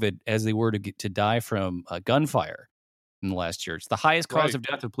from COVID as they were to die from gunfire in the last year. It's the highest cause of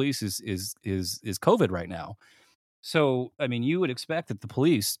death of police is COVID right now. So, I mean, you would expect that the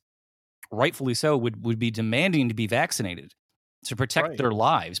police, rightfully so, would be demanding to be vaccinated to protect their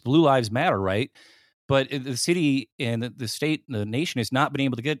lives. Blue lives matter, right? But the city and the state, the nation has not been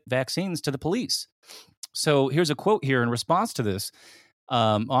able to get vaccines to the police. So here's a quote here in response to this.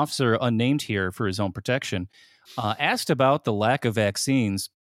 Officer unnamed here for his own protection, asked about the lack of vaccines.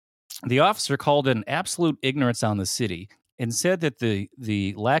 The officer called it an absolute ignorance on the city and said that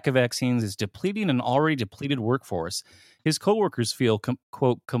the lack of vaccines is depleting an already depleted workforce. His coworkers feel,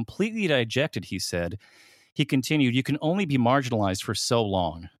 quote, completely dejected, he said. He continued, you can only be marginalized for so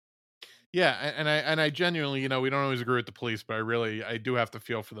long. Yeah, and I genuinely, we don't always agree with the police, but I do have to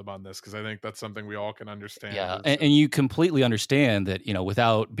feel for them on this because I think that's something we all can understand. Yeah, and you completely understand that,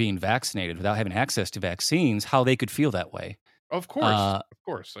 without being vaccinated, without having access to vaccines, how they could feel that way. Of course. I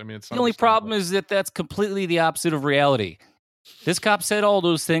mean, it's the only problem is that that's completely the opposite of reality. This cop said all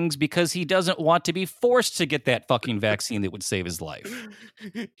those things because he doesn't want to be forced to get that fucking vaccine that would save his life.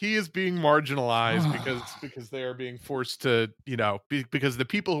 He is being marginalized because they are being forced to, because the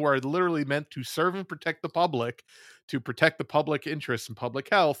people who are literally meant to serve and protect the public, to protect the public interest and public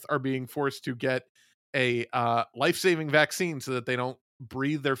health, are being forced to get a life-saving vaccine so that they don't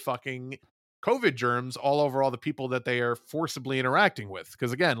breathe their fucking COVID germs all over all the people that they are forcibly interacting with.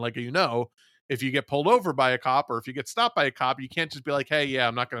 Because again, like if you get pulled over by a cop or if you get stopped by a cop, you can't just be like, hey, yeah,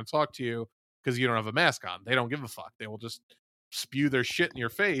 I'm not going to talk to you because you don't have a mask on. They don't give a fuck. They will just spew their shit in your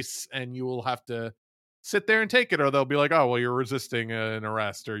face and you will have to sit there and take it, or they'll be like, oh, well, you're resisting an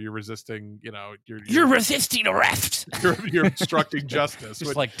arrest, or you're resisting, you're resisting arrest. You're obstructing justice.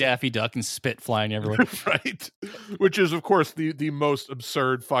 Just like Daffy Duck and spit flying everywhere. Right. Which is, of course, the most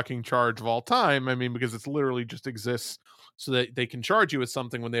absurd fucking charge of all time. I mean, because it's literally just exists so that they can charge you with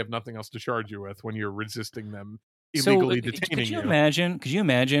something when they have nothing else to charge you with, when you're resisting them, illegally detaining you. Could you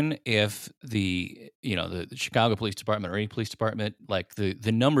imagine if the Chicago Police Department or any police department, like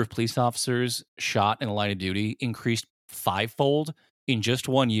the number of police officers shot in the line of duty increased 5-fold in just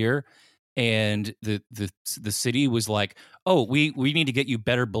 1 year, And the city was like, "Oh, we need to get you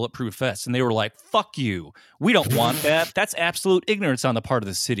better bulletproof vests," and they were like, "Fuck you, we don't want that. That's absolute ignorance on the part of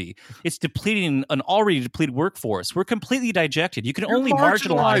the city. It's depleting an already depleted workforce. We're completely dejected. You can You're only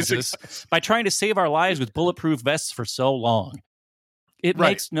marginalize marginalizing us us. by trying to save our lives with bulletproof vests for so long. It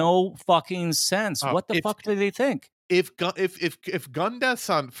Right. makes no fucking sense. What the If fuck do they think?" if gun deaths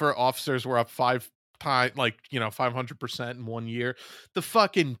on for officers were up 500% in 1 year, the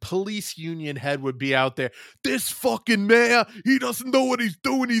fucking police union head would be out there. This fucking mayor, he doesn't know what he's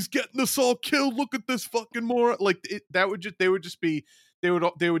doing. He's getting us all killed. Look at this fucking moron. That would just, they would just be, they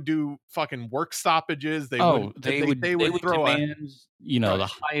would do fucking work stoppages. They Oh, wouldn't. They would throw a demand, the right.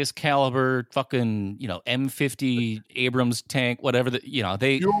 highest caliber fucking, M50 Abrams tank, whatever You don't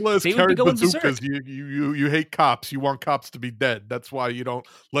let us they would be carry going berserk. bazookas. You hate cops. You want cops to be dead. That's why you don't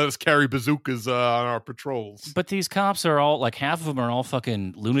let us carry bazookas on our patrols. But these cops are all like half of them are all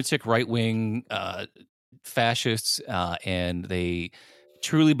fucking lunatic right wing fascists, and they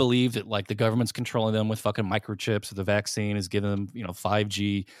truly believe that like the government's controlling them with fucking microchips. Or the vaccine is giving them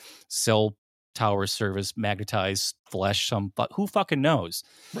 5G cell tower service, magnetized flesh. Who fucking knows?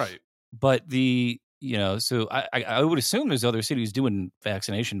 Right. But so I would assume there's other cities doing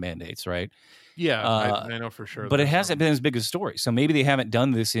vaccination mandates, right? Yeah, I know for sure But it there's hasn't some. been as big a story. So maybe they haven't done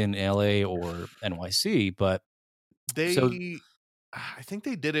this in LA or NYC, but so They I think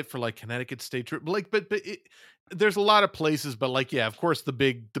they did it for like Connecticut State Troop. There's a lot of places, but like yeah, of course the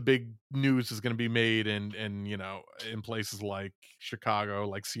big news is going to be made in places like Chicago,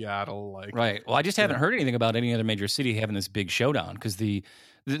 like Seattle, like right. Well, I just you haven't know. heard anything about any other major city having this big showdown because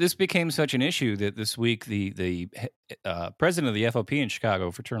this became such an issue that this week the president of the FOP in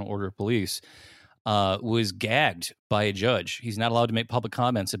Chicago, Fraternal Order of Police, was gagged by a judge. He's not allowed to make public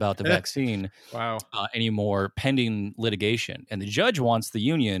comments about the vaccine Wow. anymore, pending litigation. And the judge wants the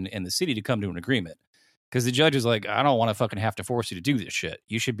union and the city to come to an agreement because the judge is like, I don't want to fucking have to force you to do this shit.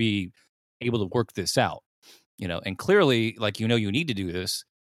 You should be able to work this out, And clearly, like you need to do this,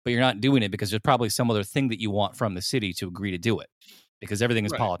 but you're not doing it because there's probably some other thing that you want from the city to agree to do it, because everything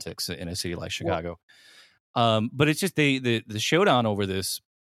is Right. politics in a city like Well, Chicago. But it's just the showdown over this.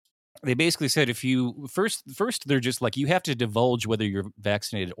 They basically said if you first they're just like you have to divulge whether you're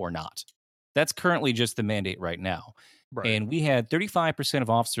vaccinated or not. That's currently just the mandate right now. right. And we had 35% of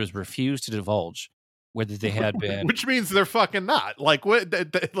officers refuse to divulge whether they had been. Which means they're fucking not. Like what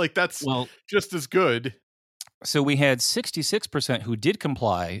like that's Well, just as good. so we had 66% who did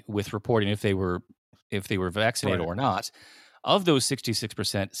comply with reporting if they were vaccinated Right. or not. Of those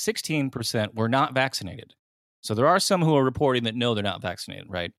 66%, 16% were not vaccinated. So there are some who are reporting that no, they're not vaccinated,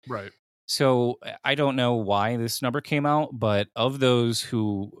 right? Right. So I don't know why this number came out, but of those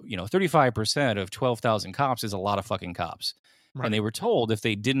who, 35% of 12,000 cops is a lot of fucking cops. And Right. they were told if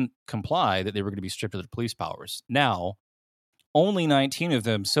they didn't comply that they were going to be stripped of their police powers. Now, only 19 of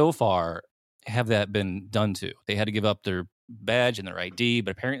them so far have that been done to. They had to give up their badge and their ID,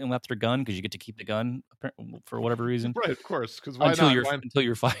 but apparently left their gun because you get to keep the gun for whatever reason Right, of course. Because why until not? you're Why until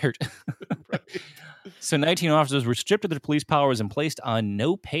you're fired. right. So 19 officers were stripped of their police powers and placed on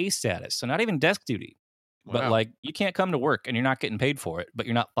no pay status. So not even desk duty, but Wow. like you can't come to work and you're not getting paid for it, but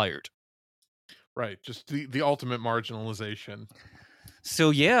you're not fired. Right. Just the ultimate marginalization. So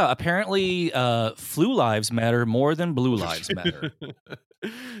yeah, apparently flu lives matter more than blue lives matter.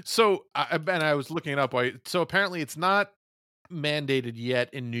 So I was looking it up. So apparently it's not mandated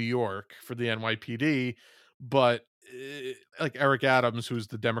yet in New York for the NYPD, but like Eric Adams, who's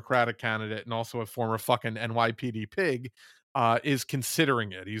the Democratic candidate and also a former fucking NYPD pig, is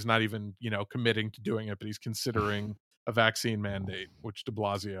considering it. He's not even committing to doing it, but he's considering a vaccine mandate, which De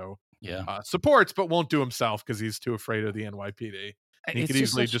Blasio Yeah. supports, but won't do himself because he's too afraid of the NYPD. He It's could just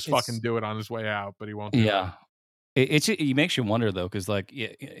easily such just fucking do it on his way out, but he won't do it. yeah. It makes you wonder though, because like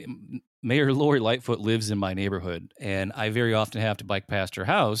Mayor Lori Lightfoot lives in my neighborhood, and I very often have to bike past her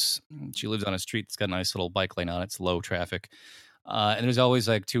house. She lives on a street that's got a nice little bike lane on it. It's low traffic, and there's always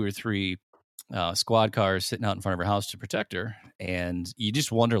like 2 or 3 squad cars sitting out in front of her house to protect her. And you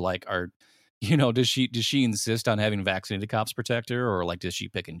just wonder, like, does she insist on having vaccinated cops protect her, or like does she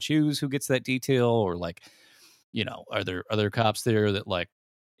pick and choose who gets that detail, or like, are there other cops there that like,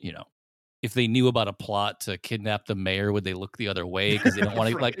 you know, if they knew about a plot to kidnap the mayor, would they look the other way because they don't want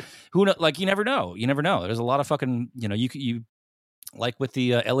to Right. like who know? Like you never know. You never know. There's a lot of fucking you like with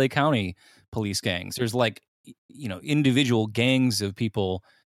the LA County police gangs. There's like individual gangs of people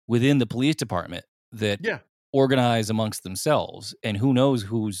within the police department that Yeah. organize amongst themselves, and who knows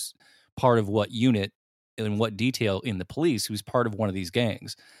who's part of what unit and what detail in the police who's part of one of these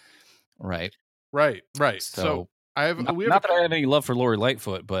gangs, right? Right. Right. So So Not that I have any love for Lori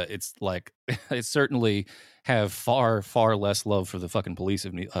Lightfoot, but it's like I certainly have far, far less love for the fucking police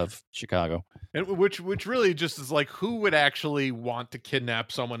of Chicago. And which really just is like, who would actually want to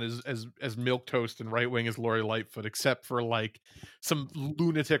kidnap someone as milquetoast and right wing as Lori Lightfoot, except for like some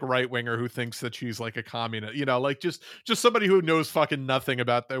lunatic right winger who thinks that she's like a communist, like just somebody who knows fucking nothing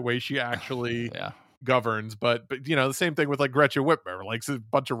about the way she actually governs. But the same thing with like Gretchen Whitmer, like a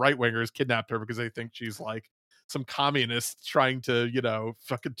bunch of right wingers kidnapped her because they think she's like some communist trying to,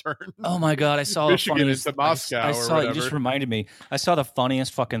 fucking turn. Oh my God, I saw Michigan into Moscow. I saw it. You just reminded me. I saw the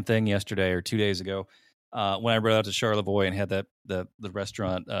funniest fucking thing yesterday or 2 days ago when I rode out to Charlevoix and had the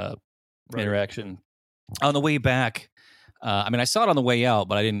restaurant interaction. On the way back, I saw it on the way out,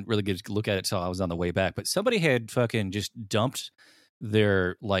 but I didn't really get to look at it till I was on the way back. But somebody had fucking just dumped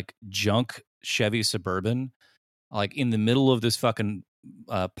their like junk Chevy Suburban like in the middle of this fucking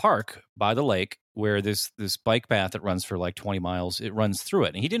park by the lake, where this bike path that runs for like 20 miles, it runs through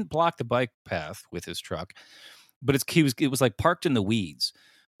it. And he didn't block the bike path with his truck, but it was like parked in the weeds,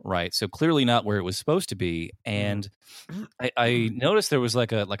 right? So clearly not where it was supposed to be. And I noticed there was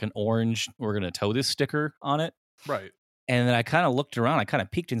like an orange, we're going to tow this sticker on it. Right. And then I kind of looked around, I kind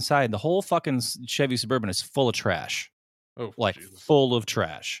of peeked inside. The whole fucking Chevy Suburban is full of trash. Oh, like Jesus. Full of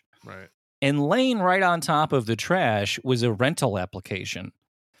trash. Right. And laying right on top of the trash was a rental application.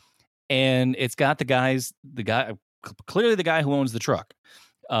 And it's got clearly the guy who owns the truck.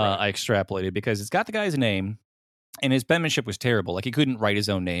 Right. I extrapolated because it's got the guy's name, and his penmanship was terrible. Like he couldn't write his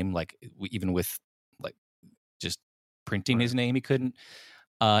own name, like even with like just printing his name, he couldn't.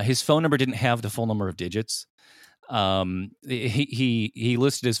 His phone number didn't have the full number of digits. He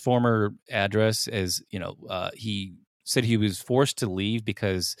listed his former address as, he said he was forced to leave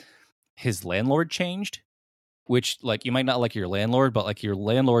because his landlord changed. Which, like, you might not like your landlord, but like your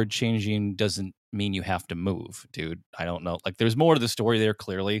landlord changing doesn't mean you have to move, dude. I don't know. Like, there's more to the story there,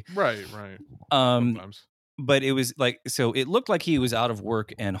 clearly. Right. Sometimes. But it was like, so it looked like he was out of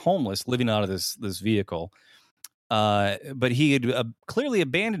work and homeless, living out of this vehicle. But he had clearly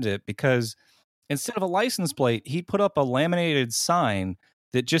abandoned it because instead of a license plate, he put up a laminated sign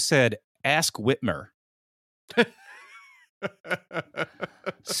that just said, "Ask Whitmer."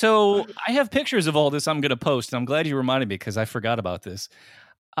 So I have pictures of all this I'm going to post, and I'm glad you reminded me because I forgot about this.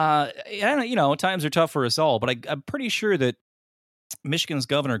 Times are tough for us all, but I'm pretty sure that Michigan's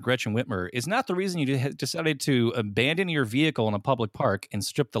Governor Gretchen Whitmer is not the reason you decided to abandon your vehicle in a public park and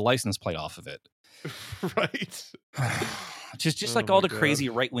strip the license plate off of it. Right. Just like all the crazy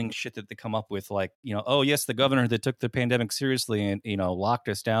right-wing shit that they come up with, like, oh, yes, the governor that took the pandemic seriously and, locked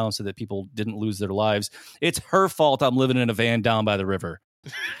us down so that people didn't lose their lives. It's her fault I'm living in a van down by the river.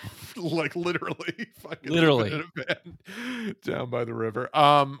 Like literally. Fucking literally. In a van down by the river.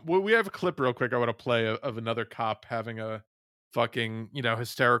 Well, we have a clip real quick I want to play of another cop having a fucy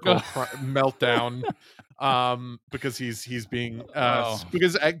hysterical meltdown because he's being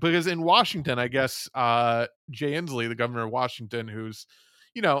because in Washington, I guess Jay Inslee, the governor of Washington, who's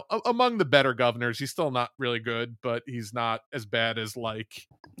among the better governors, he's still not really good, but he's not as bad as like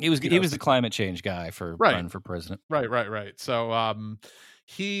he was the climate change guy for running for president. Right. So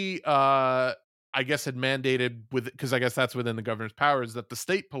he I guess had mandated because I guess that's within the governor's powers that the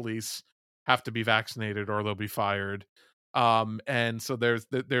state police have to be vaccinated or they'll be fired. And so there's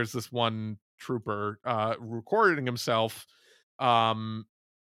this one trooper recording himself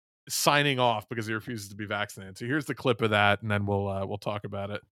signing off because he refuses to be vaccinated. So here's the clip of that, and then we'll talk about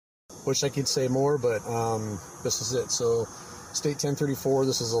it. Wish I could say more, but this is it. So State 1034,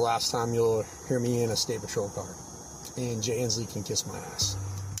 this is the last time you'll hear me in a state patrol car. And Jay Inslee can kiss my ass.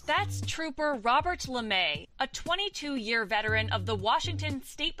 That's Trooper Robert LeMay, a 22-year veteran of the Washington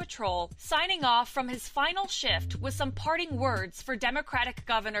State Patrol, signing off from his final shift with some parting words for Democratic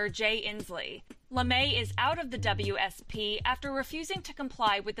Governor Jay Inslee. LeMay is out of the WSP after refusing to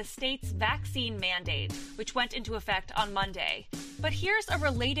comply with the state's vaccine mandate, which went into effect on Monday. But here's a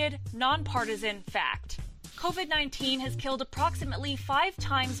related, nonpartisan fact. COVID-19 has killed approximately 5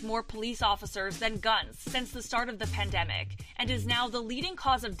 times more police officers than guns since the start of the pandemic, and is now the leading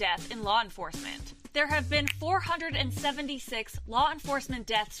cause of death in law enforcement. There have been 476 law enforcement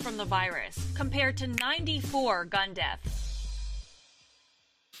deaths from the virus, compared to 94 gun deaths.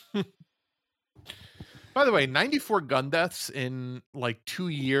 By the way, 94 gun deaths in like 2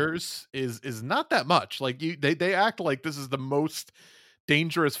 years is not that much. Like they act like this is the most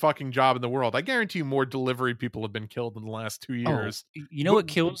dangerous fucking job in the world. I guarantee you more delivery people have been killed in the last 2 years. What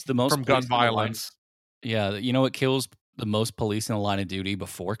kills the most from gun violence? What kills the most police in the line of duty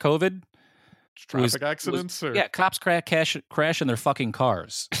before COVID? Traffic accidents? Cops crash in their fucking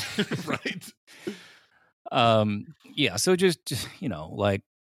cars. Right. Yeah, so just like,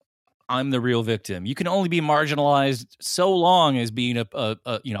 I'm the real victim. You can only be marginalized so long as being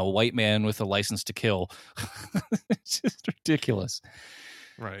a white man with a license to kill. It's just ridiculous.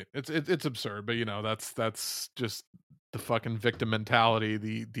 Right. It's absurd, but that's just the fucking victim mentality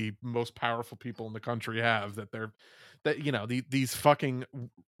the most powerful people in the country have, these fucking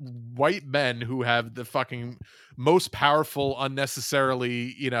white men who have the fucking most powerful,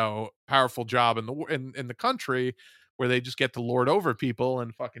 unnecessarily, powerful job in the country, where they just get to lord over people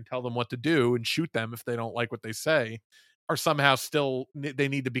and fucking tell them what to do and shoot them if they don't like what they say, are somehow still, they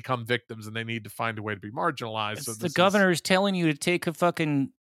need to become victims, and they need to find a way to be marginalized. So It's the this is governor is telling you to take a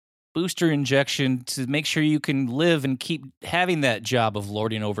fucking booster injection to make sure you can live and keep having that job of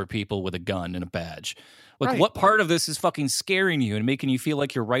lording over people with a gun and a badge. Like, right. what part of this is fucking scaring you and making you feel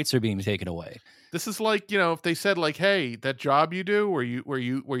like your rights are being taken away? This is like, if they said like, hey, that job you do where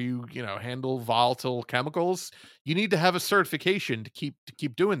you handle volatile chemicals, you need to have a certification to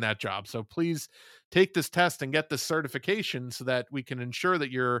keep doing that job. So please take this test and get this certification so that we can ensure that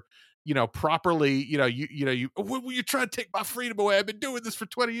you're, properly, you're trying to take my freedom away. I've been doing this for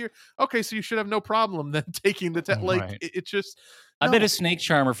 20 years. Okay, so you should have no problem then taking the test. Like, Right. it's just, I've no. been a snake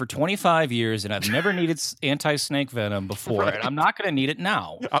charmer for 25 years, and I've never needed anti-snake venom before, Right. and I'm not going to need it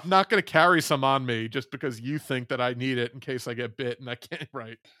now. I'm not going to carry some on me just because you think that I need it in case I get bit and I can't.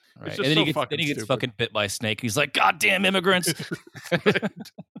 Right. Right. It's And just then so he gets stupid. fucking bit by a snake. He's like, "Goddamn immigrants!"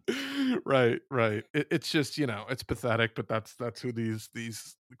 right. It's just, it's pathetic, but that's who these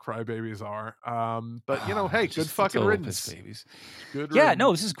crybabies are. But hey, good fucking riddance. Babies. Good. Yeah, riddance.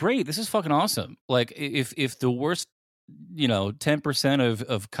 no, this is great. This is fucking awesome. Like, if the worst, 10%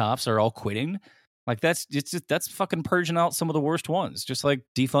 of cops are all quitting, like, that's fucking purging out some of the worst ones. Just like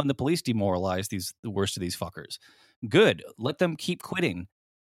defund the police, demoralize the worst of these fuckers. Good. Let them keep quitting.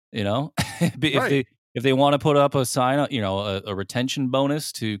 Right. If they want to put up a sign, a retention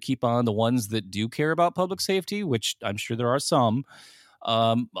bonus to keep on the ones that do care about public safety, which I'm sure there are some,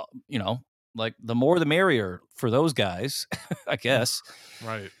 like, the more the merrier for those guys, I guess.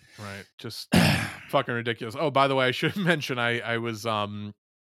 Right. Just fucking ridiculous. Oh, by the way, I should mention I was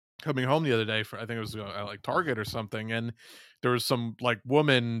coming home the other day I think it was like Target or something, and there was some like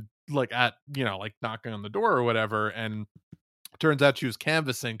woman like at like knocking on the door or whatever, and turns out she was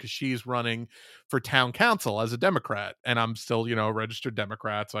canvassing because she's running for town council as a Democrat, and I'm still a registered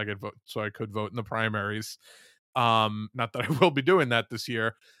Democrat, so I could vote in the primaries. Not that I will be doing that this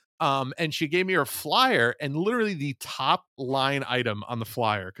year. And she gave me her flyer, and literally the top line item on the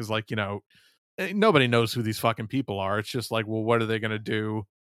flyer, because nobody knows who these fucking people are. It's just like, well, what are they going to do?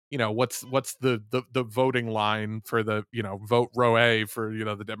 What's the voting line for the vote row A for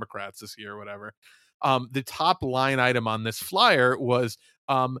the Democrats this year or whatever. The top line item on this flyer was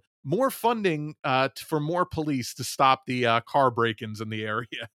more funding for more police to stop the car break-ins in the area.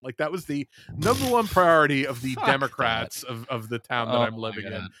 Like, that was the number one priority of the Democrats of the town that I'm living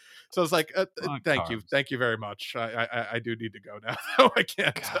in. So I was like, thank you very much. I do need to go now. No, I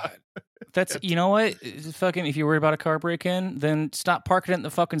can't. That's, you know what? Fucking, if you're worried about a car break-in, then stop parking it in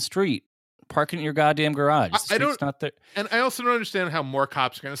the fucking street. Park it in your goddamn garage. I don't. Not there. And I also don't understand how more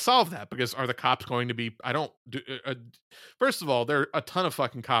cops are going to solve that, because are the cops going to be? First of all, there are a ton of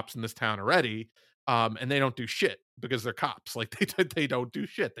fucking cops in this town already, and they don't do shit because they're cops. Like, they don't do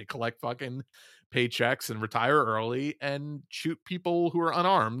shit. They collect fucking paychecks and retire early and shoot people who are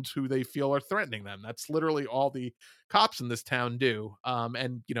unarmed who they feel are threatening them. That's literally all the cops in this town do.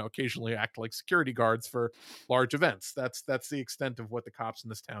 And occasionally act like security guards for large events. That's the extent of what the cops in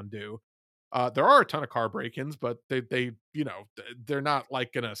this town do. There are a ton of car break-ins, but they they're not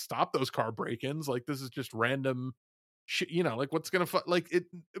like gonna stop those car break-ins. Like, this is just random shit. Like, what's gonna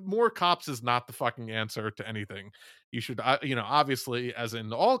more cops is not the fucking answer to anything. You should obviously, as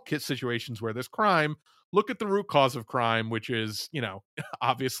in all situations where there's crime, look at the root cause of crime, which is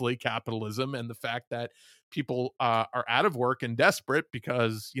obviously capitalism, and the fact that people are out of work and desperate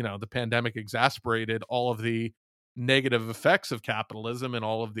because the pandemic exacerbated all of the negative effects of capitalism, and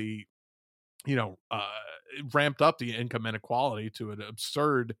all of the ramped up the income inequality to an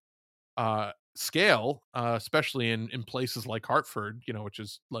absurd scale, especially in places like Hartford, which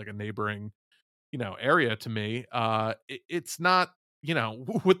is like a neighboring area to me. It's not,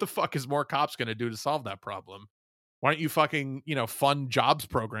 what the fuck is more cops going to do to solve that problem? Why don't you fucking fund jobs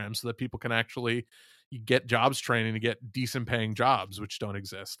programs so that people can actually get jobs training to get decent paying jobs, which don't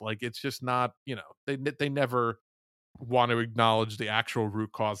exist? Like, it's just not, they never want to acknowledge the actual root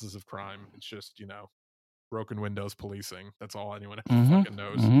causes of crime. It's just broken windows policing. That's all anyone fucking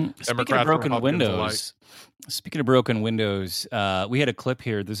knows. Speaking of broken windows, we had a clip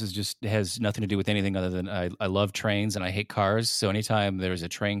here. This is just has nothing to do with anything other than I love trains and I hate cars. So anytime there's a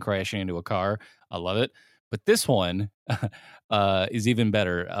train crashing into a car, I love it. But this one is even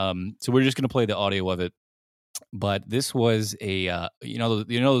better. So we're just going to play the audio of it. But this was a you know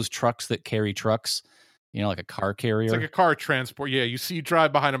those trucks that carry trucks, like a car carrier. It's like a car transport. Yeah, you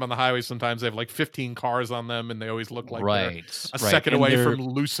drive behind them on the highway. Sometimes they have like 15 cars on them, and they always look like they're a second away from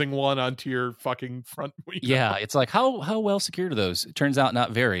loosing one onto your fucking front. Yeah, it's like how well secured are those? It turns out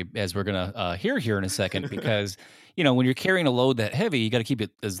not very, as we're gonna hear here in a second, because when you're carrying a load that heavy, you got to keep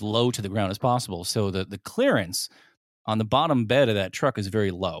it as low to the ground as possible. So the clearance on the bottom bed of that truck is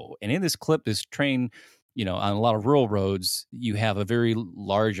very low. And in this clip, this train, on a lot of rural roads, you have a very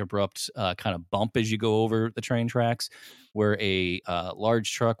large, abrupt kind of bump as you go over the train tracks where a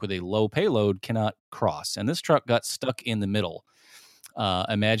large truck with a low payload cannot cross. And this truck got stuck in the middle.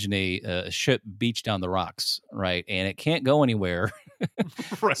 Imagine a ship beached down the rocks, right? And it can't go anywhere.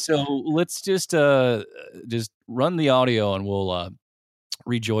 Right. So let's just run the audio and we'll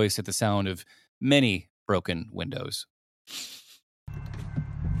rejoice at the sound of many broken windows.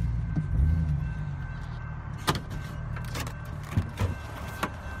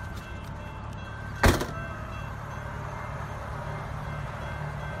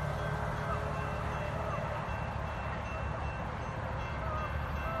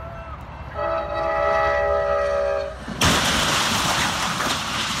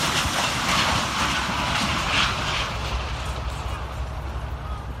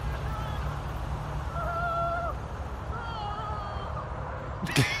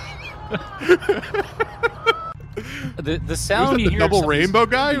 The sound you hear. The double rainbow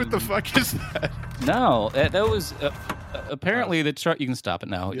guy? What the fuck is that? No, that was apparently the truck. You can stop it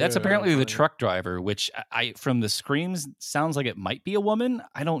now. That's apparently the truck driver, which I from the screams sounds like it might be a woman.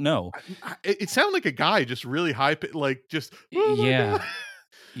 I don't know. It sounded like a guy, just really high, like just. Yeah.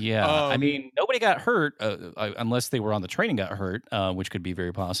 I mean, nobody got hurt unless they were on the train and got hurt, which could be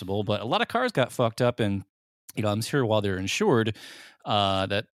very possible. But a lot of cars got fucked up, and I'm sure while they're insured,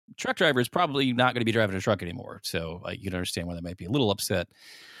 that truck driver is probably not going to be driving a truck anymore. So you can understand why they might be a little upset.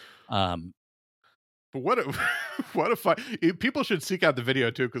 But what a people should seek out the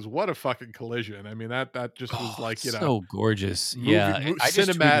video too, because what a fucking collision. I mean, that just was like, so gorgeous.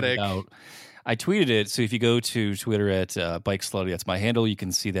 Cinematic. I tweeted it. So if you go to Twitter at Bike Slutty, that's my handle. You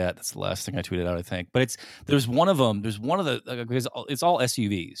can see that. That's the last thing I tweeted out, I think. But there's one of them. There's one of the because it's all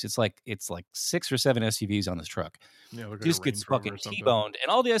SUVs. It's like 6 or 7 SUVs on this truck. Yeah, look, just gets fucking T-boned, and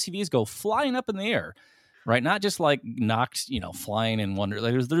all the SUVs go flying up in the air. Right, not just like knocked, flying in one.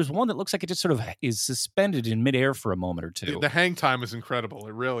 Like there's one that looks like it just sort of is suspended in midair for a moment or two. The hang time is incredible.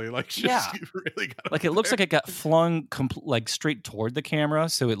 It really, really got like it looks like it got flung like straight toward the camera,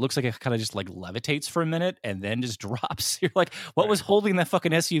 so it looks like it kind of just like levitates for a minute and then just drops. You're like, what was holding that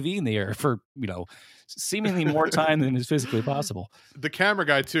fucking SUV in the air for seemingly more time than is physically possible? The camera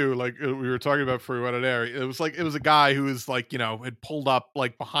guy too, like we were talking about before we went on air. It was a guy who was like had pulled up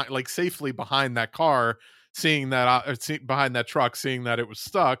like behind, like safely behind that car. Seeing that behind that truck, seeing that it was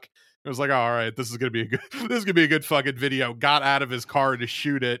stuck, it was like, oh, all right, this is gonna be a good fucking video. Got out of his car to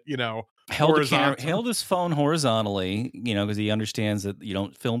shoot it, held his phone horizontally, because he understands that you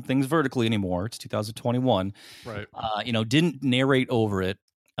don't film things vertically anymore. It's 2021, right? Didn't narrate over it.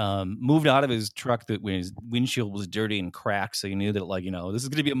 Moved out of his truck that when his windshield was dirty and cracked, so you knew that this is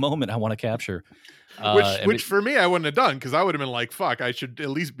going to be a moment I want to capture. Which for me I wouldn't have done, because I would have been like, fuck, I should at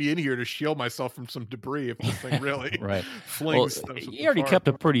least be in here to shield myself from some debris if this thing really flings. Well, he already kept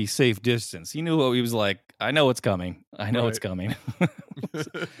a pretty safe distance. He knew what he was like. I know it's coming. It's coming.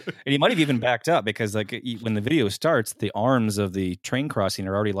 And he might have even backed up, because when the video starts, the arms of the train crossing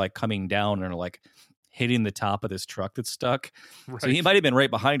are already like coming down and are like hitting the top of this truck that's stuck. Right. So he might have been right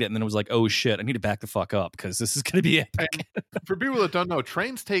behind it, and then it was like, oh shit, I need to back the fuck up because this is going to be epic. For people that don't know,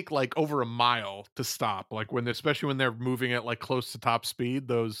 trains take like over a mile to stop. Like especially when they're moving at like close to top speed,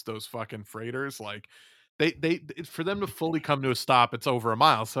 those fucking freighters, like they for them to fully come to a stop, it's over a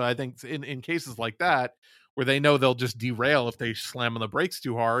mile. So I think in cases like that, where they know they'll just derail if they slam on the brakes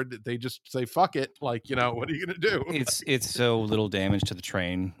too hard, they just say, fuck it. Like, what are you going to do? It's so little damage to the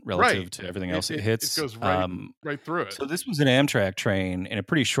train relative to everything else it hits. It goes right through it. So this was an Amtrak train, and a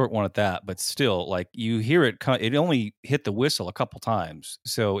pretty short one at that, but still, like, you hear it only hit the whistle a couple times.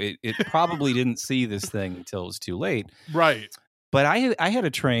 So it probably didn't see this thing until it was too late. Right. But I had a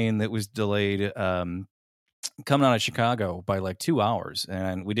train that was delayed coming out of Chicago by like 2 hours,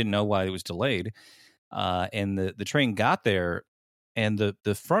 and we didn't know why it was delayed. And the train got there and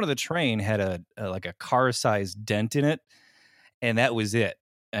the front of the train had a like a car-sized dent in it, and that was it.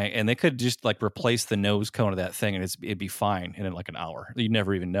 And they could just like replace the nose cone of that thing, and it'd be fine in like an hour. You'd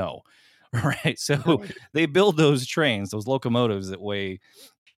never even know, right? So Right. they build those trains, those locomotives that weigh,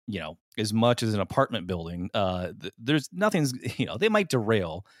 as much as an apartment building. There's nothing's, they might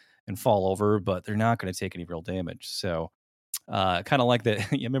derail and fall over, but they're not going to take any real damage. So, kind of like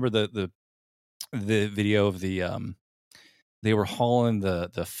that. You remember the video of they were hauling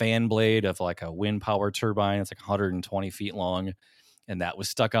the fan blade of like a wind power turbine. It's like 120 feet long, and that was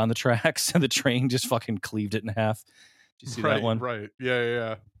stuck on the tracks, and the train just fucking cleaved it in half. Did you see that one? Right.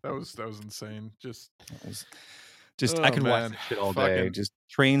 Yeah. That was insane. I can watch man. this shit all day. Just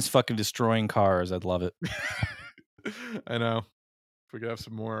trains fucking destroying cars. I'd love it. I know. If we could have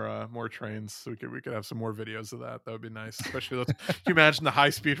some more trains, we could have some more videos of that. That would be nice. Especially can you imagine the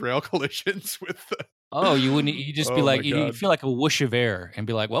high speed rail collisions with the Oh, you wouldn't. You just be Oh like, my you God. feel like a whoosh of air, and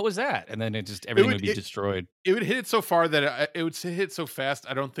be like, "What was that?" And then everything would be destroyed. It would hit it so far that it would hit so fast.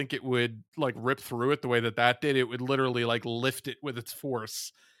 I don't think it would like rip through it the way that did. It would literally like lift it with its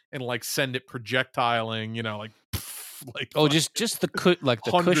force and like send it projectiling. Like. Like just the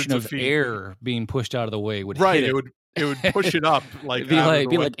cushion of air being pushed out of the way would hit it. It would push it up like be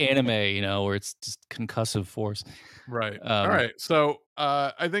like anime, where it's just concussive force. Right. All right. So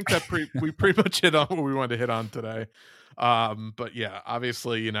I think that we pretty much hit on what we wanted to hit on today. But yeah,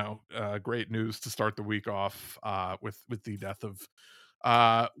 obviously, great news to start the week off with the death of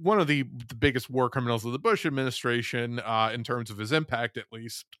one of the biggest war criminals of the Bush administration, in terms of his impact, at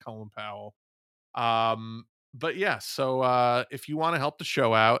least, Colin Powell. But yeah, so if you want to help the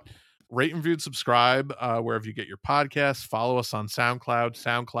show out, rate and review and subscribe wherever you get your podcasts. Follow us on SoundCloud,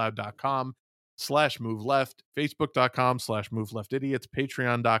 soundcloud.com/moveleft, facebook.com/moveleftidiots,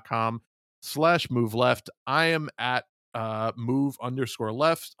 patreon.com/moveleft. I am at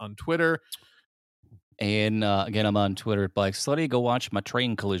move_left on Twitter. And again, I'm on Twitter at Black Slutty. Go watch my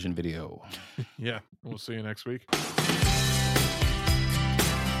train collision video. Yeah, we'll see you next week.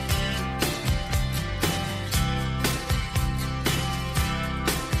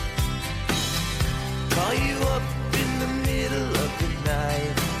 Call you up in the middle of the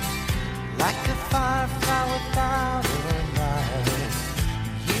night, like a firefly without a light.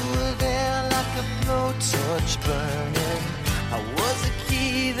 You were there like a blowtorch burning. I was a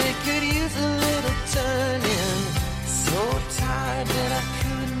key that could use a little turning. So tired that I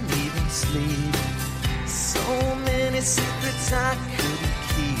couldn't even sleep. So many secrets I couldn't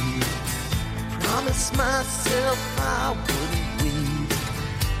keep. I promised myself I wouldn't weep.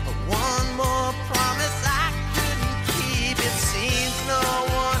 One more promise I couldn't keep. It seems no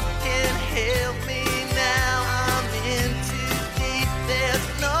one can help me now. I'm in too deep. There's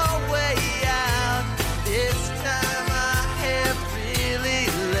no way out. This time I have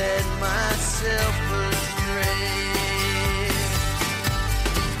really led myself astray.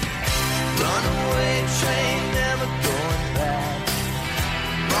 Runaway train, never going back.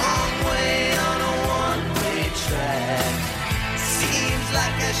 Wrong way on a one-way track. Seems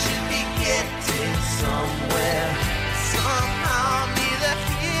like I should be getting somewhere. Somehow neither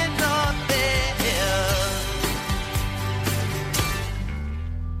here nor there.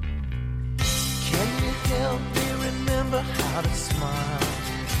 Can you help me remember how to smile?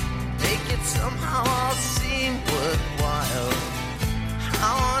 Make it somehow all seem worthwhile.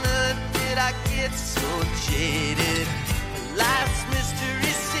 How on earth did I get so jaded? Life's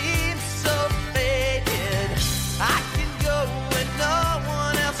mystery seems so faded. I can go where no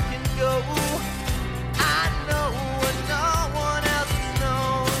one else can go. I know what no one else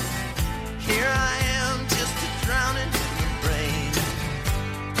knows. Here I am, just a drowning human brain,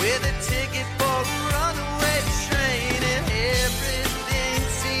 with a ticket for a runaway train, and everything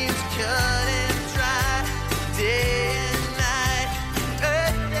seems cut and dry. Day and night,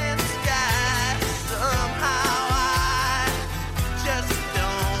 earth and sky. Somehow I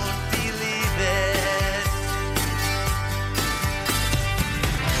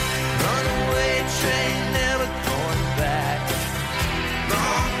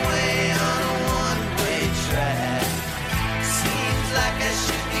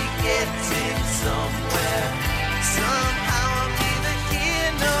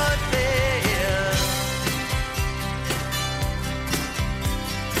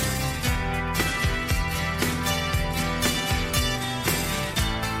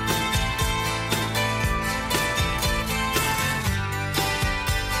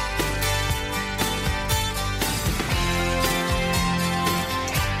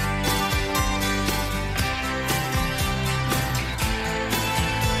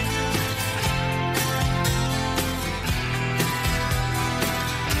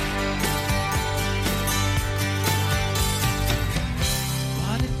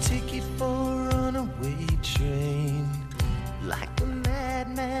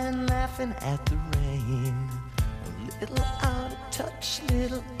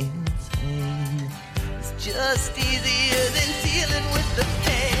little insane. It's just easier than dealing with the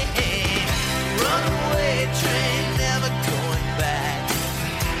pain. Runaway train, never going back.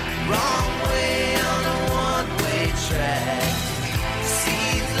 Wrong way on a one-way track.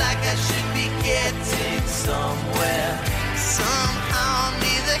 Seems like I should be getting somewhere. Somehow I'm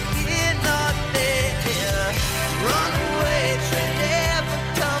neither here nor there. Runaway train, never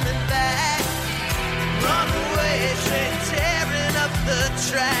coming back. Runaway train, tearing up the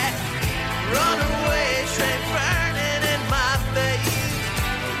track. Runaway